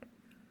Senate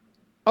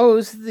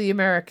owes the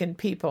American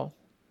people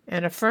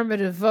an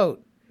affirmative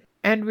vote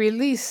and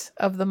release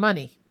of the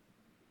money.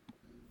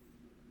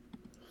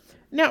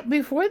 Now,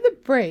 before the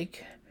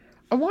break,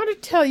 I want to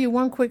tell you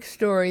one quick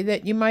story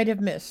that you might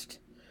have missed.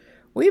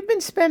 We've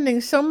been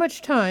spending so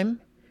much time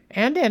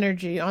and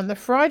energy on the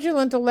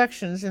fraudulent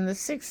elections in the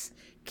 6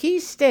 key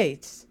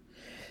states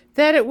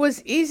that it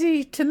was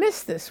easy to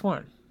miss this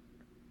one.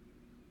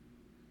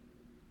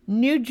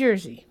 New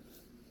Jersey.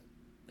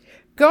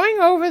 Going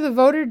over the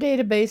voter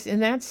database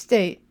in that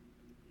state,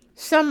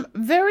 some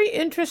very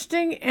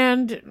interesting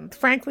and,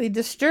 frankly,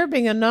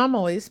 disturbing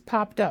anomalies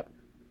popped up.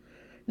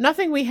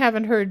 Nothing we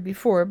haven't heard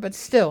before, but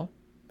still.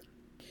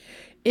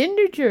 In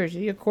New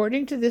Jersey,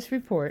 according to this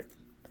report,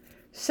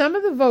 some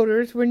of the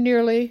voters were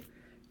nearly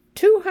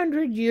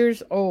 200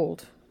 years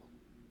old.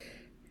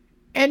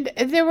 And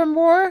there were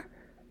more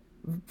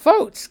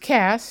votes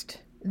cast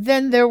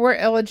than there were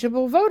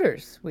eligible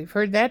voters. We've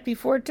heard that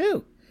before,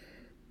 too.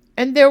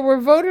 And there were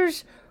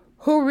voters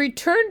who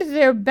returned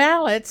their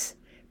ballots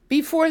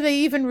before they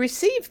even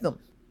received them.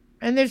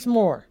 And there's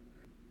more.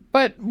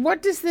 But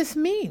what does this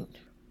mean?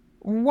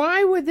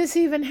 Why would this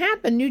even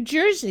happen? New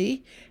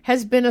Jersey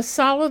has been a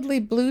solidly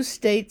blue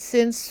state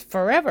since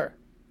forever.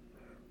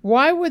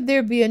 Why would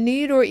there be a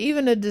need or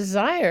even a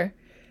desire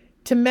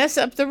to mess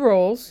up the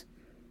rolls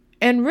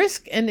and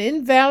risk an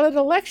invalid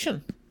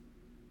election?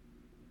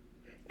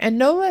 And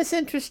no less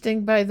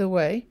interesting, by the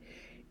way,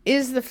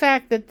 is the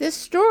fact that this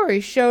story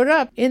showed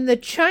up in the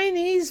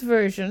Chinese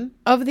version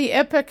of the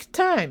Epoch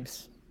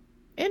Times.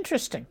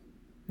 Interesting,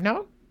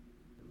 no?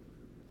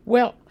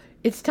 Well,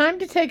 it's time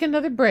to take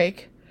another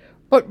break,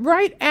 but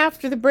right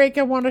after the break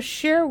I want to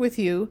share with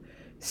you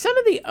some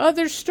of the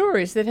other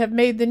stories that have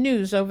made the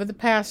news over the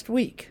past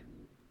week.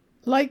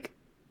 Like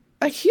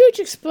a huge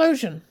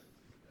explosion,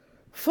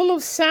 full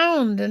of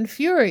sound and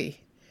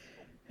fury,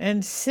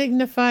 and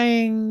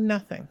signifying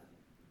nothing.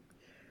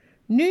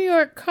 New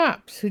York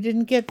cops who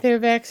didn't get their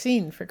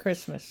vaccine for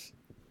Christmas.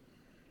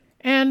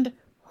 And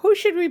who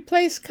should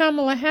replace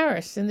Kamala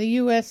Harris in the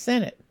U.S.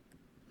 Senate?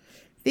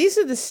 These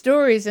are the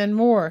stories and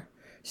more,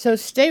 so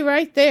stay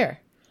right there.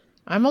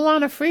 I'm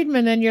Alana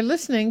Friedman, and you're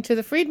listening to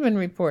The Friedman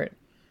Report.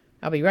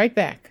 I'll be right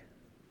back.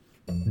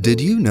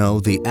 Did you know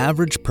the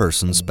average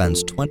person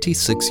spends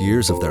 26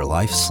 years of their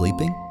life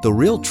sleeping? The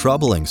real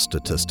troubling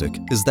statistic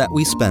is that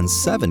we spend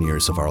 7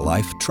 years of our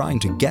life trying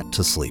to get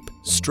to sleep,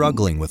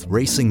 struggling with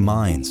racing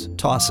minds,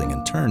 tossing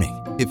and turning.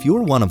 If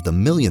you're one of the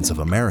millions of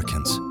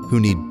Americans who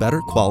need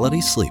better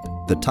quality sleep,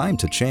 the time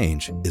to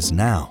change is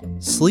now.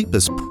 Sleep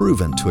is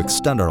proven to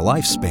extend our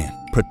lifespan,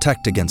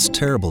 protect against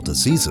terrible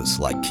diseases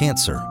like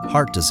cancer,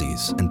 heart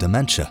disease, and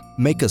dementia,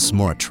 make us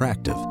more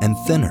attractive and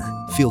thinner,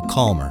 feel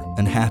calmer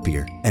and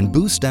happier, and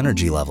boost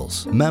energy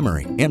levels,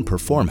 memory, and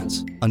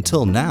performance.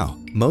 Until now,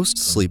 most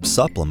sleep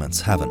supplements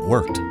haven't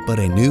worked, but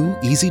a new,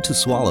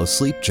 easy-to-swallow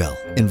sleep gel,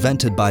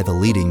 invented by the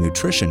leading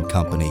nutrition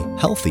company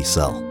Healthy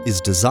Cell,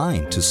 is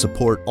designed to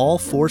support all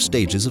 4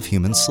 stages of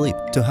human sleep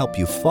to help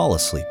you fall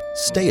asleep,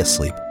 stay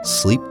asleep,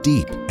 sleep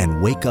deep,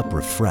 and wake up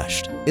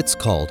refreshed. It's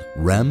called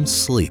REM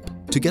Sleep.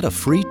 To get a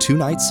free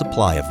 2-night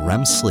supply of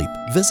REM sleep,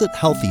 visit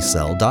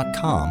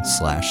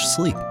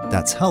healthycell.com/sleep.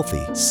 That's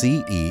healthy,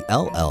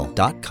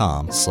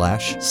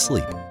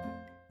 CELL.com/sleep.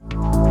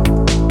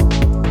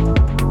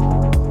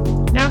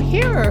 Now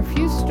here are a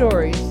few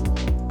stories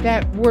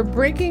that were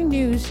breaking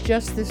news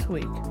just this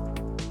week.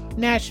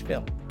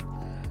 Nashville.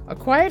 A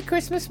quiet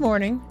Christmas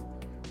morning,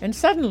 and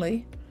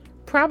suddenly,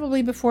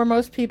 probably before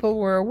most people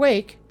were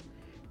awake,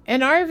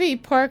 an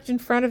RV parked in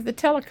front of the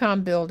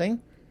telecom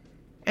building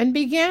and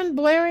began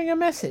blaring a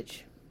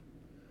message.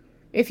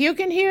 If you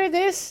can hear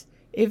this,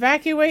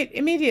 evacuate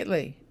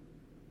immediately.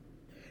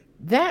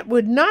 That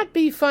would not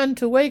be fun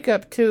to wake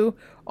up to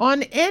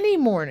on any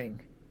morning,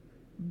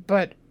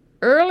 but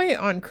early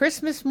on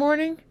Christmas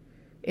morning,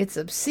 it's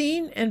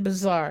obscene and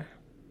bizarre.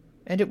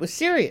 And it was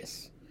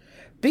serious,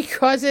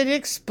 because it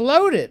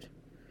exploded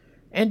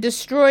and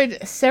destroyed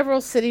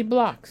several city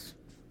blocks.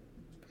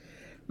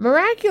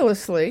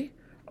 Miraculously,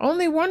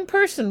 only one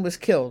person was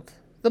killed,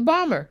 the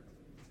bomber.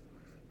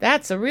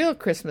 That's a real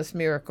Christmas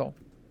miracle.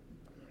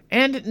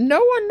 And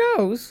no one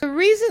knows the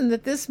reason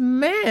that this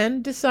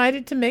man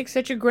decided to make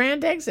such a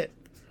grand exit.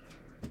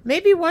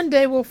 Maybe one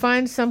day we'll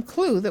find some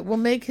clue that will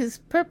make his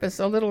purpose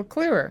a little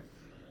clearer.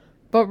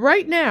 But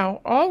right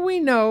now, all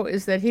we know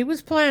is that he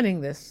was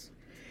planning this.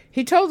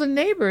 He told a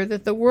neighbor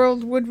that the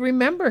world would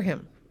remember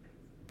him.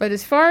 But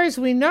as far as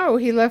we know,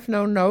 he left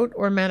no note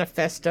or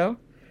manifesto,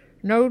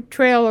 no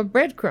trail of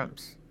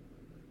breadcrumbs.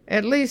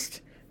 At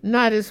least,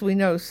 not as we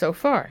know so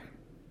far.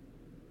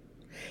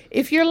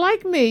 If you're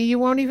like me, you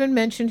won't even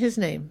mention his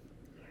name.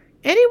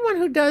 Anyone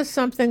who does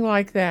something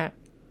like that,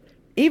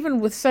 even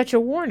with such a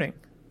warning,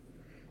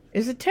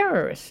 is a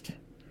terrorist.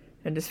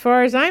 And as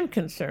far as I'm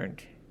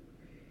concerned,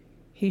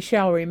 he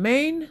shall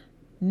remain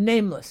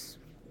nameless.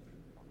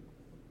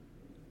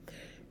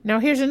 Now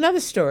here's another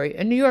story,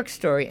 a New York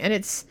story, and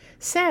it's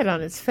sad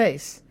on its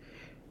face.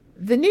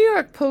 The New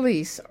York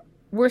police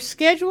were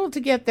scheduled to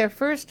get their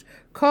first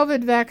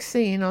COVID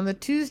vaccine on the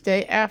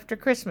Tuesday after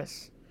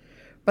Christmas.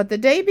 But the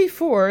day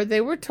before, they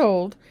were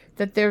told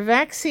that their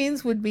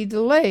vaccines would be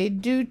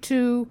delayed due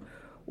to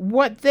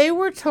what they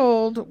were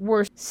told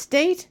were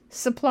state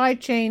supply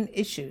chain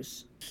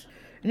issues.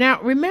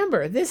 Now,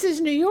 remember, this is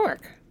New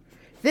York.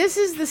 This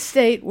is the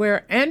state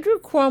where Andrew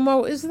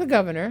Cuomo is the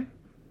governor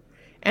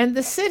and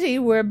the city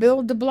where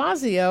Bill de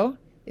Blasio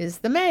is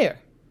the mayor.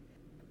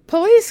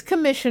 Police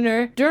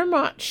Commissioner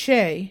Dermot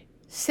Shea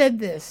said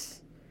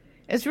this: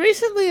 "As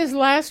recently as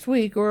last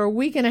week or a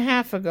week and a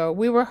half ago,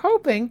 we were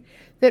hoping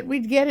that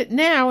we'd get it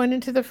now and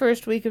into the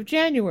first week of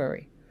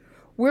January.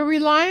 We're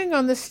relying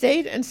on the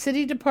state and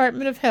city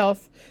Department of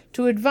Health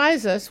to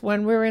advise us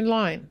when we're in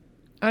line."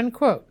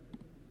 Unquote.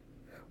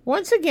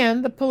 Once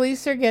again, the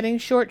police are getting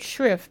short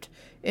shrift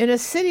in a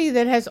city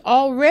that has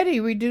already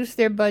reduced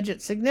their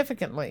budget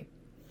significantly.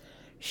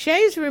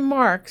 Shea's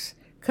remarks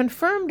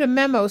confirmed a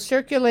memo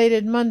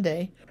circulated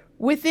Monday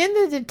within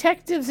the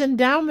Detectives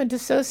Endowment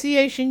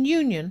Association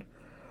Union,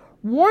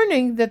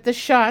 warning that the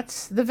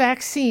shots, the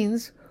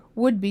vaccines,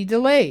 would be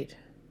delayed.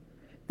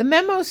 The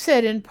memo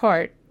said in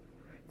part,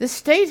 "The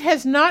state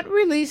has not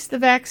released the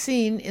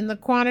vaccine in the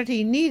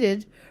quantity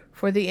needed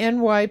for the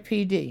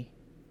NYPD.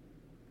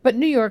 But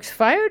New York's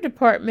fire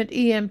department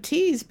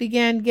EMTs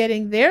began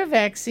getting their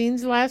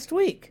vaccines last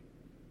week."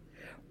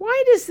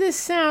 Why does this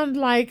sound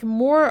like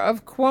more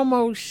of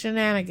Cuomo's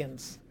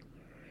shenanigans?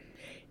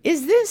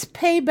 Is this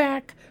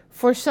payback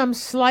for some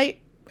slight,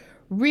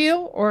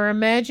 real or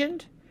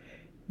imagined,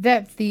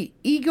 that the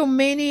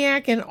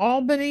egomaniac in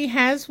Albany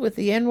has with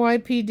the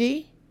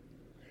NYPD?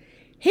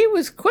 He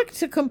was quick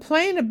to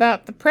complain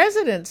about the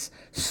president's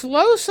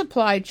slow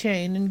supply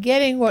chain and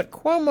getting what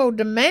Cuomo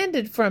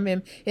demanded from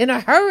him in a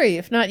hurry,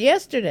 if not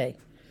yesterday.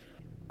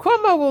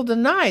 Cuomo will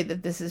deny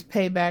that this is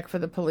payback for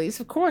the police.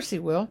 Of course he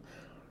will.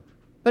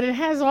 But it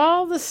has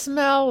all the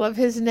smell of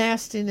his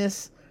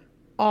nastiness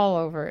all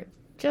over it.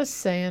 Just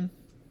saying.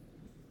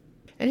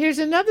 And here's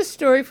another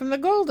story from the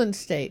Golden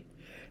State,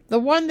 the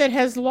one that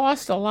has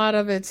lost a lot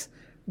of its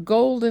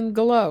golden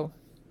glow,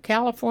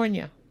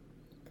 California.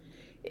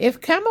 If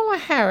Kamala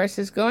Harris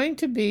is going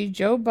to be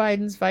Joe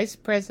Biden's vice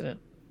president,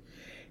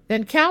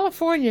 then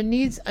California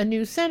needs a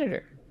new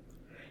senator.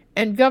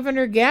 And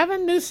Governor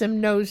Gavin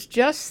Newsom knows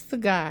just the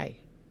guy.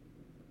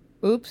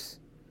 Oops.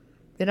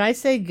 Did I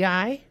say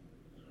guy?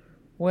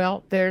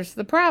 Well, there's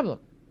the problem.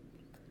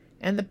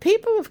 And the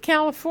people of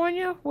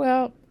California,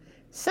 well,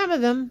 some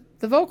of them,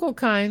 the vocal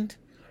kind,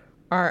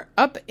 are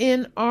up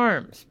in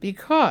arms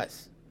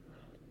because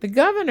the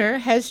governor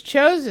has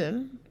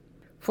chosen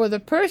for the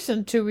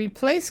person to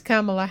replace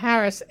Kamala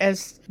Harris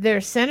as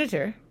their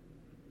senator.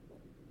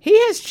 He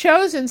has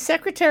chosen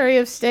Secretary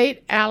of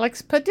State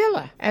Alex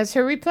Padilla as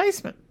her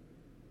replacement.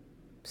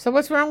 So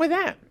what's wrong with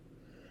that?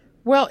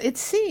 Well, it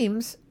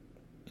seems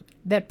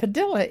that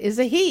Padilla is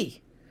a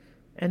he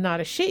and not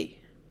a she,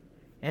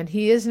 and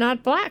he is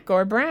not black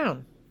or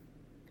brown.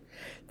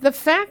 The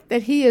fact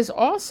that he is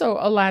also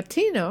a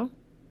Latino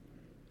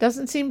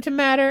doesn't seem to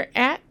matter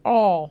at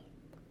all.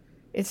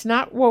 It's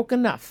not woke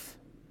enough.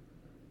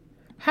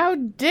 How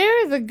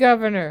dare the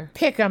governor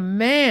pick a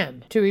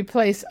man to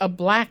replace a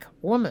black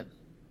woman?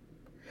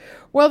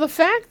 Well, the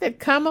fact that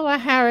Kamala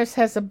Harris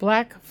has a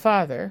black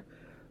father,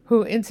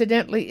 who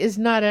incidentally is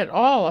not at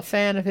all a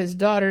fan of his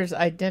daughter's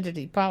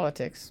identity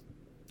politics,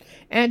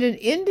 and an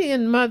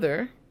Indian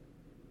mother,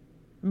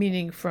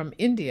 meaning from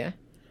India,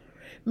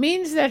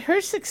 means that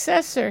her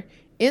successor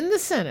in the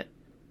Senate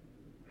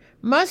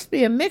must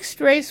be a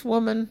mixed-race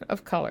woman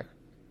of color.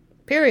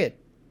 Period.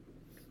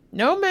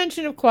 No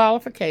mention of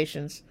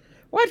qualifications.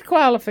 What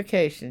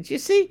qualifications? You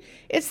see,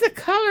 it's the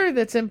color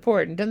that's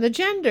important and the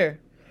gender.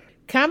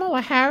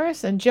 Kamala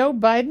Harris and Joe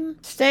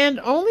Biden stand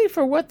only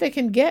for what they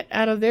can get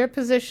out of their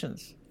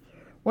positions.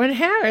 When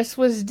Harris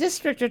was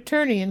district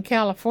attorney in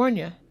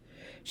California,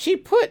 she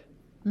put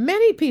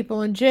many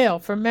people in jail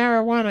for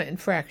marijuana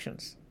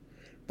infractions.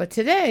 But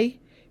today,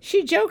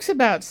 she jokes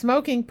about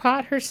smoking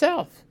pot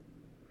herself.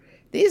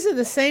 These are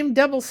the same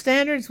double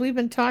standards we've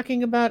been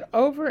talking about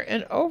over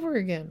and over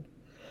again.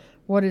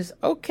 What is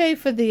okay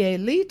for the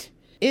elite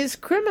is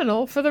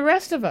criminal for the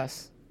rest of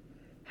us.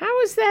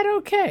 How is that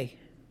okay?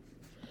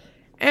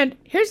 And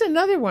here's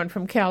another one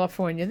from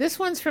California. This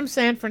one's from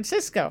San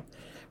Francisco,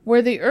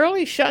 where the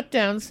early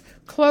shutdowns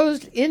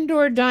closed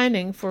indoor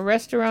dining for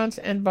restaurants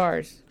and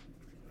bars.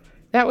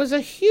 That was a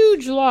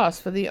huge loss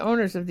for the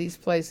owners of these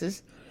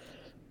places.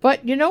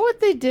 But you know what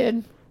they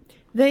did?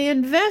 They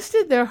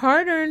invested their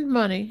hard-earned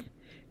money,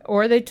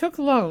 or they took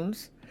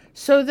loans,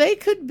 so they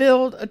could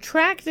build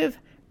attractive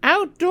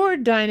outdoor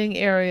dining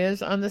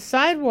areas on the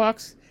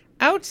sidewalks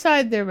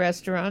outside their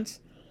restaurants,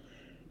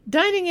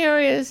 dining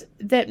areas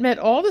that met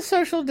all the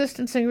social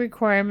distancing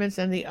requirements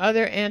and the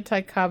other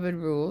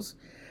anti-COVID rules,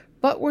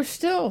 but were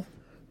still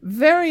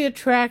very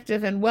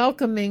attractive and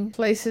welcoming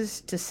places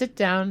to sit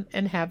down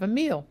and have a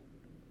meal.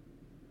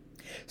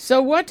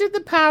 So what did the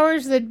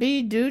powers that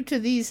be do to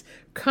these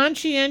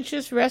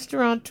conscientious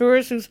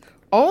restaurateurs whose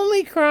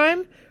only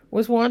crime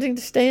was wanting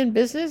to stay in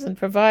business and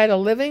provide a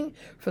living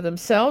for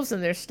themselves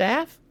and their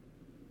staff?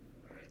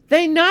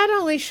 They not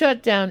only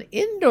shut down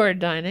indoor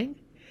dining,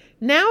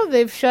 now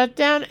they've shut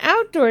down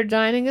outdoor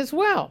dining as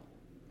well.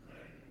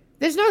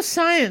 There's no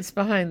science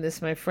behind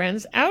this, my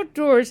friends.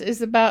 Outdoors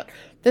is about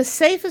the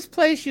safest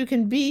place you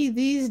can be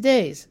these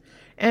days,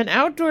 and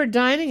outdoor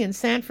dining in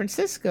San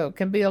Francisco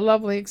can be a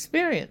lovely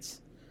experience.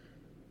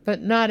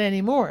 But not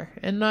anymore,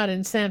 and not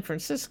in San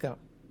Francisco.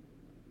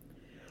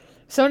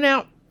 So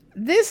now,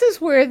 this is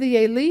where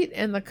the elite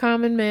and the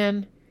common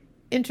man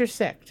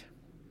intersect.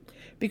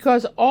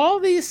 Because all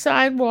these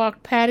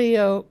sidewalk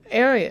patio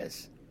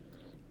areas,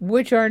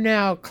 which are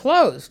now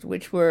closed,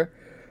 which were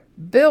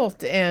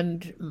built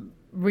and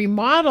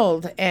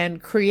remodeled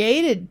and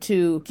created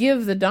to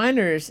give the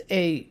diners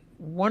a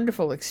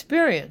wonderful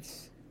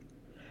experience,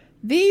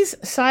 these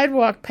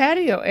sidewalk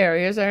patio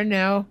areas are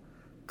now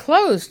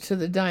closed to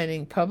the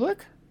dining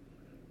public,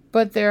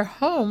 but they're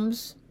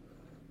homes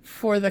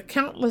for the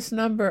countless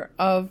number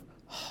of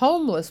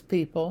homeless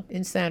people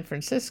in San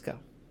Francisco.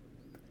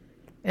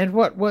 And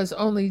what was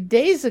only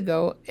days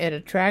ago an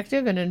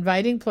attractive and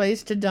inviting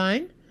place to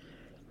dine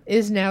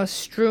is now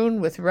strewn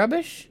with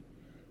rubbish,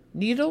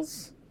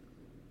 needles,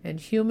 and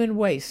human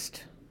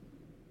waste.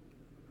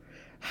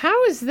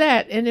 How is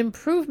that an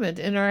improvement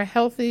in our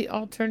healthy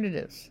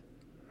alternatives?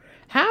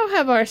 How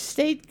have our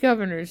state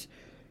governors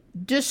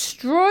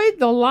destroyed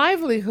the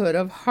livelihood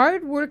of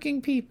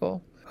hard-working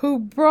people who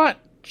brought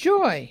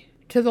joy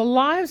to the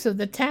lives of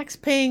the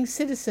tax-paying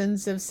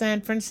citizens of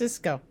San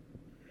Francisco?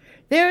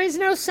 There is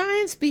no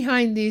science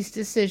behind these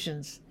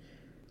decisions.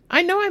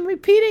 I know I'm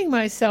repeating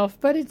myself,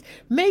 but it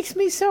makes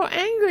me so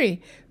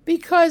angry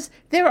because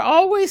they're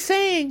always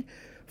saying,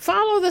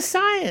 follow the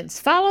science,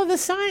 follow the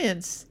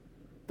science.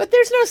 But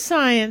there's no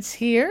science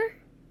here.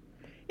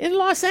 In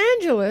Los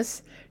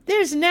Angeles,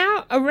 there's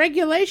now a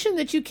regulation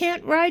that you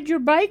can't ride your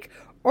bike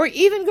or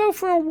even go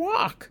for a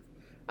walk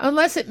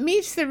unless it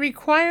meets the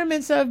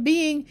requirements of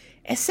being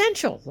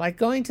essential, like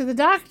going to the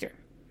doctor.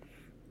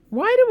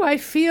 Why do I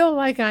feel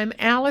like I'm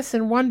Alice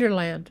in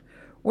Wonderland,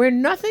 where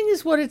nothing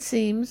is what it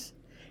seems,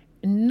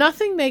 and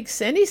nothing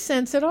makes any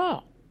sense at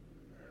all?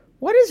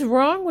 What is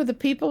wrong with the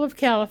people of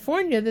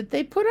California that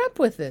they put up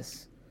with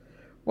this?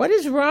 What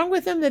is wrong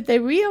with them that they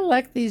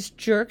re-elect these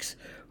jerks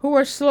who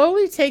are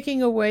slowly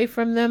taking away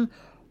from them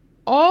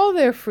all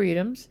their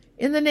freedoms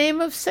in the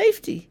name of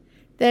safety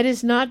that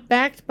is not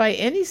backed by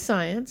any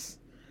science,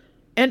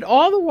 and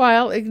all the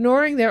while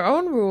ignoring their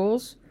own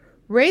rules,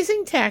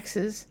 raising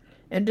taxes,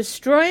 and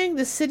destroying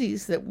the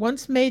cities that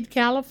once made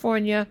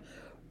California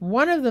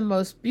one of the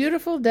most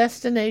beautiful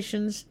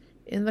destinations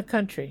in the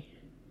country?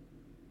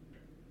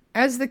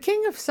 As the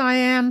King of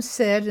Siam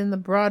said in the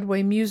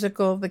Broadway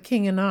musical The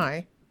King and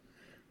I,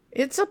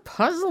 it's a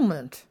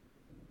puzzlement.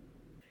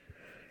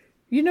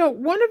 You know,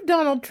 one of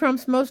Donald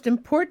Trump's most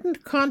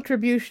important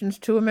contributions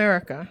to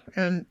America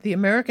and the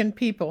American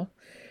people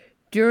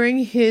during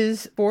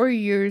his 4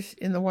 years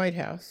in the White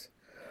House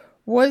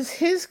was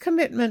his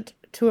commitment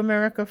to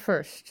America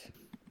First.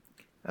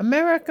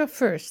 America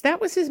First.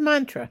 That was his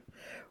mantra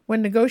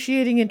when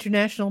negotiating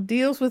international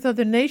deals with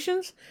other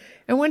nations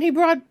and when he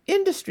brought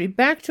industry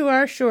back to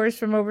our shores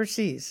from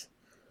overseas.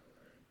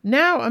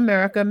 Now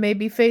America may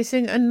be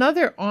facing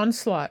another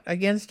onslaught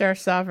against our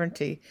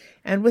sovereignty,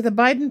 and with a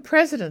Biden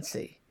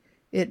presidency,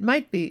 it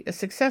might be a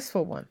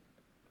successful one.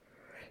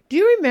 Do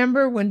you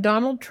remember when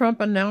Donald Trump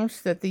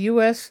announced that the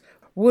U.S.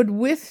 would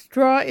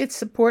withdraw its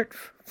support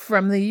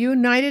from the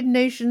United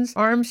Nations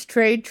Arms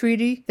Trade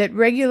Treaty that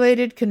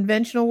regulated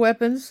conventional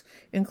weapons,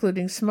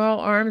 including small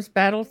arms,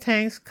 battle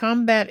tanks,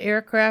 combat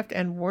aircraft,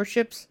 and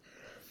warships?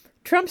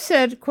 Trump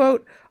said,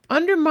 quote,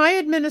 "Under my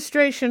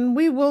administration,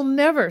 we will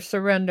never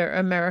surrender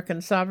American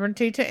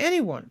sovereignty to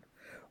anyone.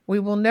 We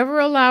will never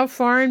allow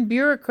foreign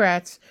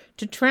bureaucrats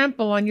to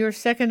trample on your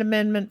Second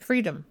Amendment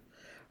freedom.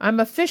 I'm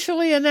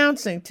officially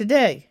announcing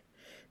today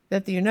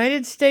that the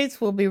United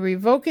States will be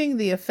revoking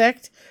the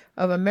effect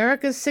of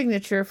America's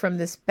signature from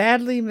this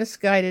badly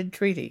misguided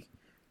treaty,"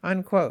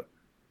 unquote.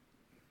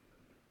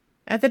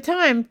 At the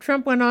time,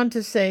 Trump went on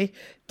to say,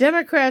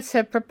 Democrats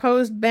have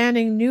proposed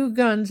banning new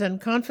guns and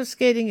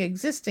confiscating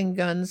existing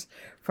guns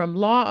from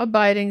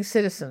law-abiding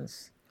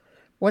citizens.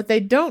 What they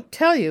don't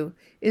tell you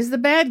is the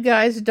bad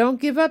guys don't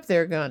give up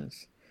their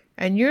guns,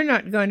 and you're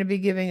not going to be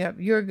giving up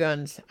your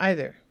guns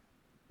either,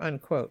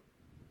 unquote.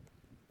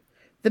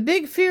 The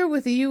big fear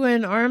with the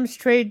UN Arms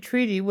Trade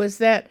Treaty was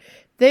that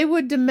they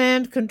would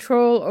demand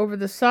control over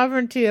the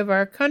sovereignty of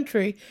our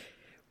country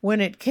when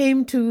it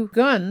came to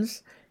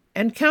guns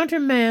and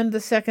countermand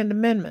the Second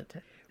Amendment.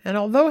 And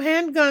although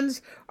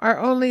handguns are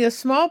only a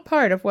small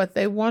part of what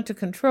they want to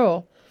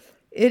control,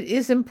 it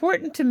is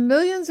important to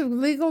millions of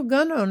legal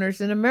gun owners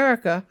in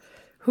America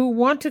who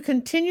want to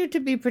continue to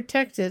be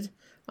protected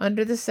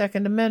under the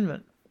Second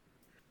Amendment.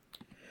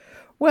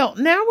 Well,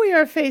 now we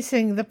are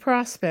facing the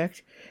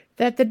prospect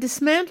that the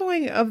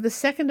dismantling of the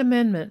Second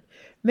Amendment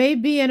may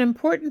be an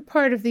important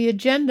part of the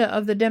agenda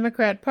of the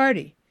Democrat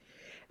Party.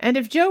 And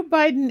if Joe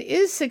Biden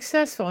is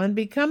successful and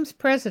becomes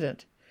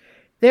president,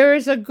 there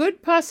is a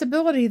good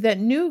possibility that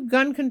new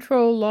gun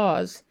control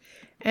laws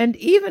and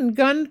even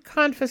gun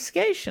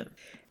confiscation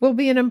will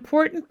be an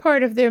important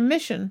part of their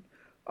mission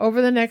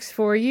over the next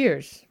 4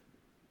 years.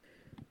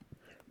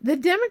 The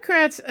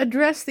Democrats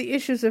address the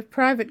issues of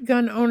private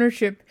gun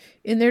ownership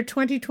in their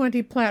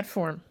 2020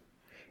 platform.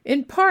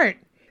 In part,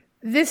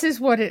 this is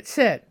what it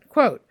said,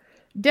 quote,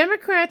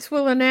 Democrats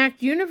will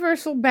enact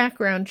universal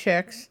background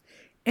checks,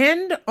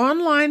 end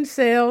online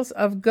sales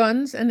of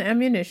guns and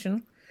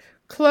ammunition,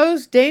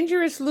 close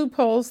dangerous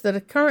loopholes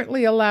that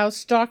currently allow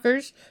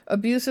stalkers,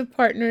 abusive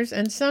partners,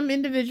 and some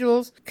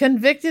individuals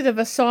convicted of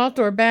assault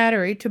or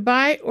battery to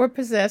buy or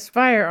possess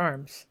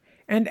firearms,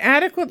 and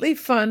adequately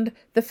fund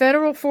the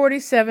federal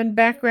 47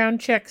 background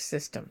check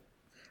system,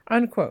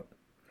 unquote.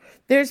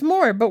 There's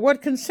more, but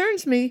what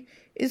concerns me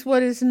is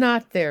what is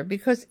not there,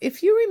 because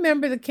if you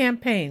remember the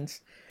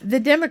campaigns, the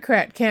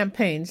Democrat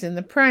campaigns in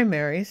the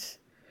primaries,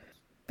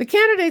 the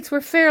candidates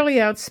were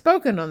fairly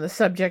outspoken on the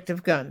subject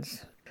of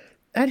guns.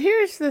 And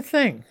here's the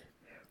thing.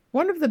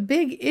 One of the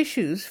big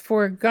issues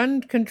for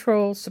gun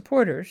control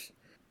supporters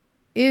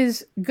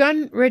is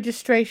gun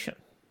registration.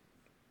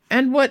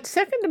 And what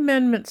Second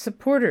Amendment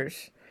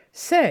supporters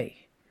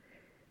say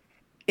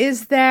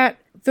is that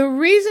the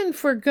reason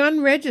for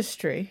gun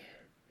registry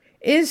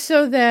is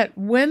so that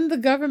when the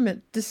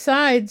government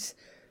decides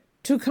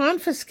to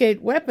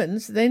confiscate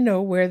weapons, they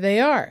know where they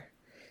are.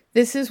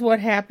 This is what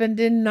happened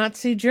in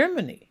Nazi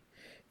Germany.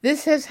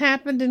 This has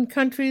happened in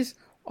countries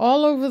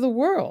all over the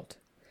world.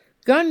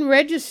 Gun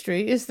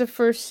registry is the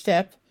first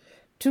step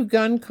to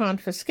gun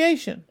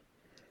confiscation.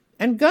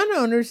 And gun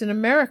owners in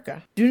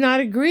America do not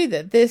agree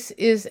that this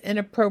is an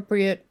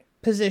appropriate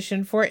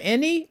position for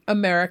any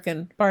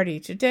American party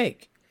to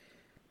take.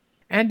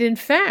 And in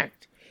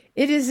fact,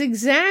 it is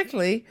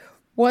exactly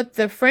what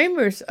the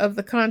framers of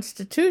the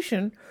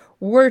Constitution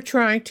were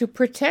trying to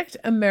protect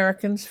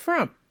Americans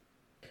from.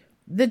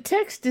 The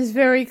text is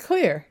very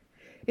clear.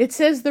 It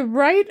says the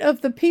right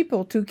of the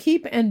people to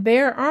keep and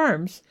bear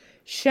arms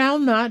shall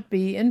not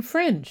be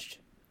infringed.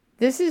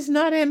 This is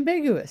not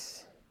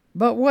ambiguous.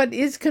 But what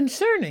is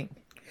concerning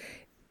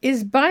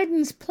is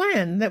Biden's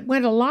plan that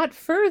went a lot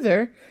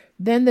further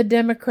than the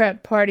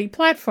Democrat Party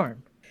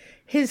platform.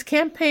 His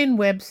campaign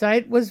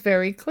website was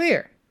very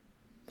clear.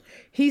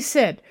 He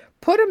said,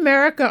 put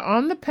America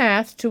on the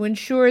path to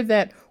ensure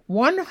that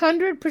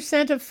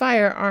 100% of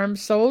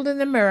firearms sold in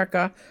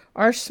America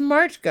are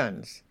smart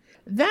guns.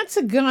 That's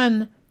a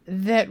gun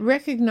that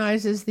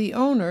recognizes the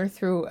owner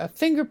through a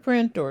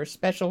fingerprint or a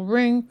special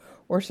ring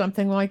or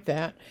something like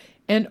that,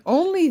 and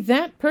only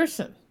that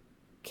person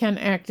can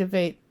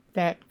activate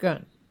that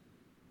gun.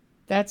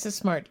 That's a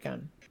smart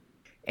gun.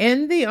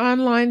 End the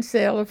online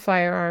sale of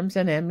firearms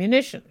and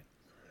ammunition.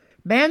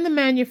 Ban the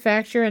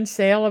manufacture and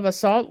sale of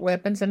assault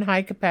weapons and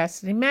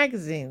high-capacity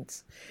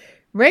magazines.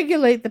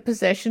 Regulate the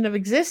possession of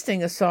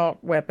existing assault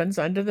weapons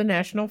under the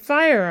National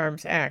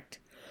Firearms Act.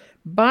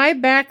 Buy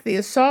back the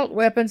assault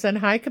weapons and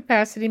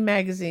high-capacity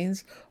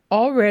magazines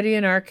already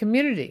in our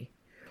community.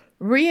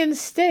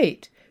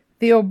 Reinstate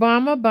the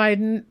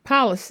Obama-Biden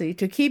policy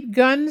to keep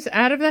guns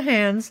out of the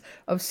hands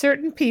of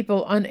certain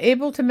people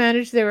unable to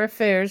manage their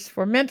affairs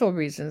for mental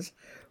reasons,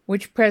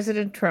 which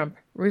President Trump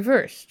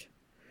reversed.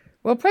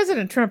 Well,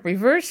 President Trump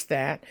reversed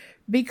that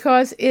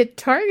because it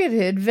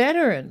targeted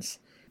veterans.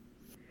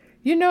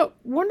 You know,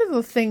 one of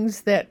the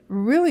things that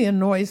really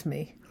annoys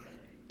me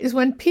is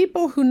when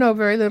people who know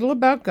very little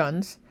about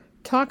guns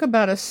talk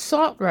about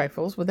assault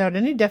rifles without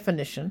any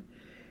definition,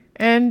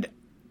 and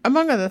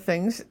among other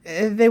things,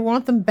 they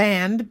want them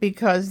banned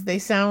because they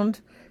sound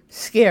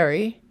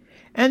scary,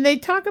 and they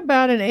talk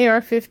about an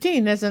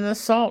AR-15 as an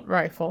assault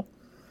rifle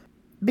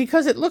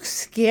because it looks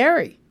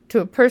scary to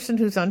a person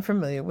who's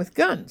unfamiliar with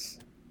guns.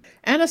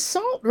 An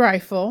assault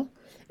rifle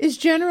is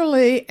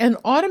generally an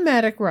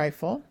automatic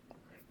rifle.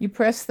 You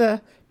press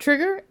the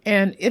trigger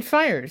and it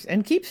fires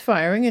and keeps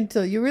firing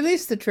until you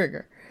release the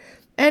trigger.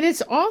 And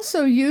it's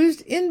also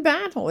used in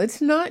battle.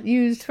 It's not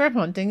used for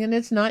hunting and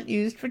it's not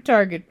used for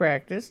target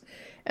practice.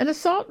 An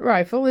assault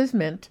rifle is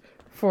meant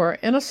for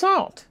an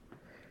assault.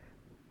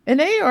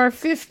 An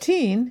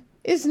AR-15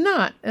 is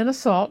not an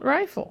assault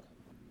rifle.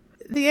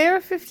 The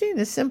AR-15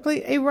 is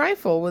simply a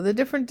rifle with a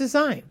different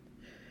design.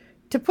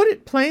 To put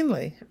it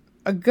plainly,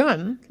 a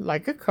gun,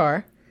 like a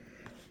car,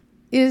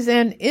 is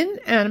an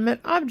inanimate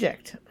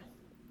object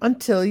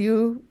until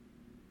you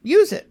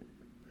use it.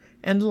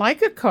 And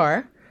like a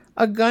car,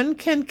 a gun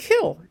can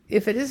kill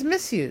if it is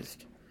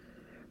misused.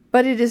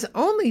 But it is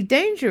only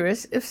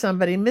dangerous if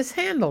somebody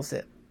mishandles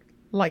it,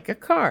 like a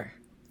car.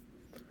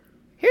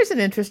 Here's an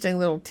interesting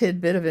little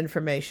tidbit of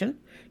information.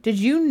 Did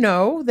you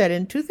know that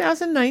in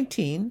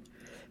 2019,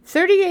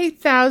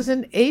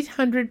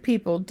 38,800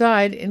 people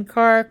died in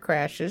car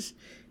crashes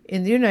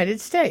in the United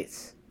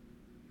States?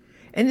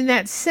 And in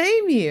that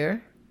same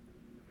year,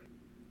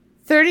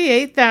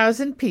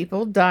 38,000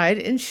 people died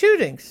in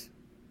shootings.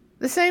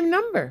 The same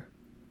number.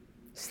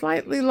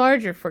 Slightly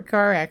larger for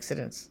car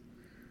accidents.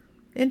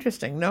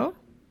 Interesting, no?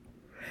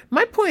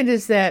 My point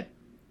is that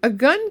a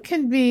gun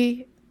can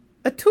be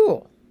a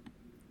tool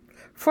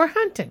for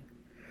hunting,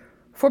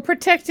 for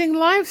protecting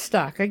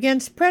livestock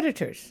against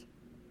predators,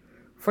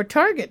 for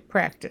target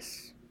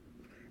practice,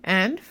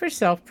 and for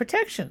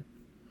self-protection.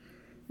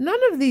 None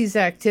of these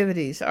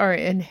activities are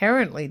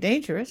inherently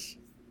dangerous.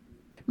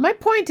 My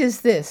point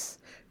is this.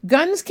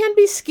 Guns can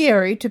be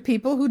scary to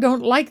people who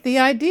don't like the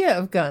idea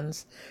of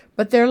guns,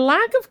 but their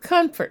lack of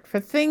comfort for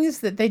things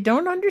that they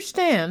don't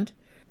understand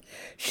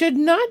should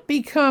not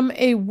become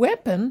a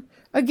weapon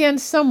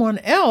against someone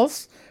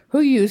else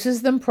who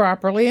uses them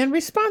properly and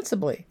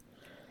responsibly.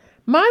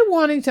 My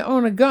wanting to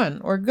own a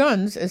gun or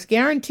guns as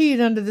guaranteed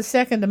under the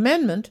Second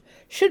Amendment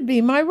should be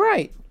my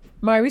right.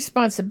 My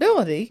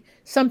responsibility,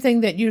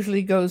 something that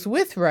usually goes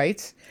with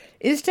rights,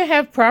 is to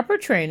have proper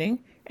training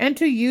and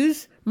to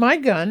use my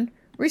gun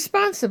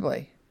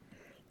responsibly.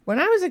 When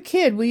I was a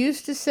kid, we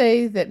used to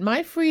say that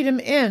my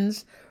freedom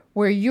ends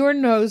where your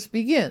nose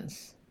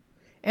begins.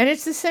 And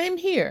it's the same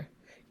here.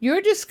 Your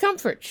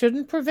discomfort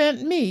shouldn't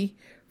prevent me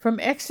from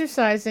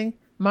exercising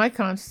my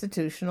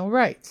constitutional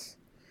rights.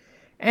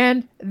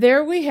 And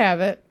there we have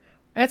it.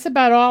 That's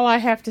about all I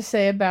have to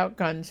say about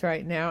guns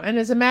right now. And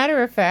as a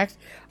matter of fact,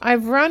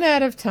 I've run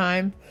out of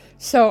time,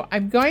 so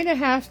I'm going to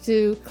have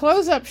to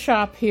close up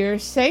shop here,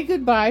 say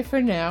goodbye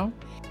for now.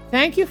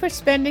 Thank you for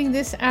spending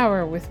this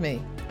hour with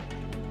me.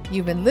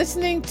 You've been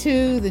listening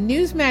to the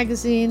news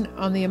magazine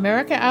on the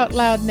America Out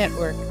Loud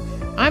Network.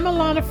 I'm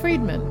Alana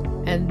Friedman,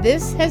 and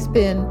this has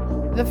been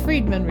The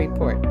Friedman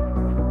Report.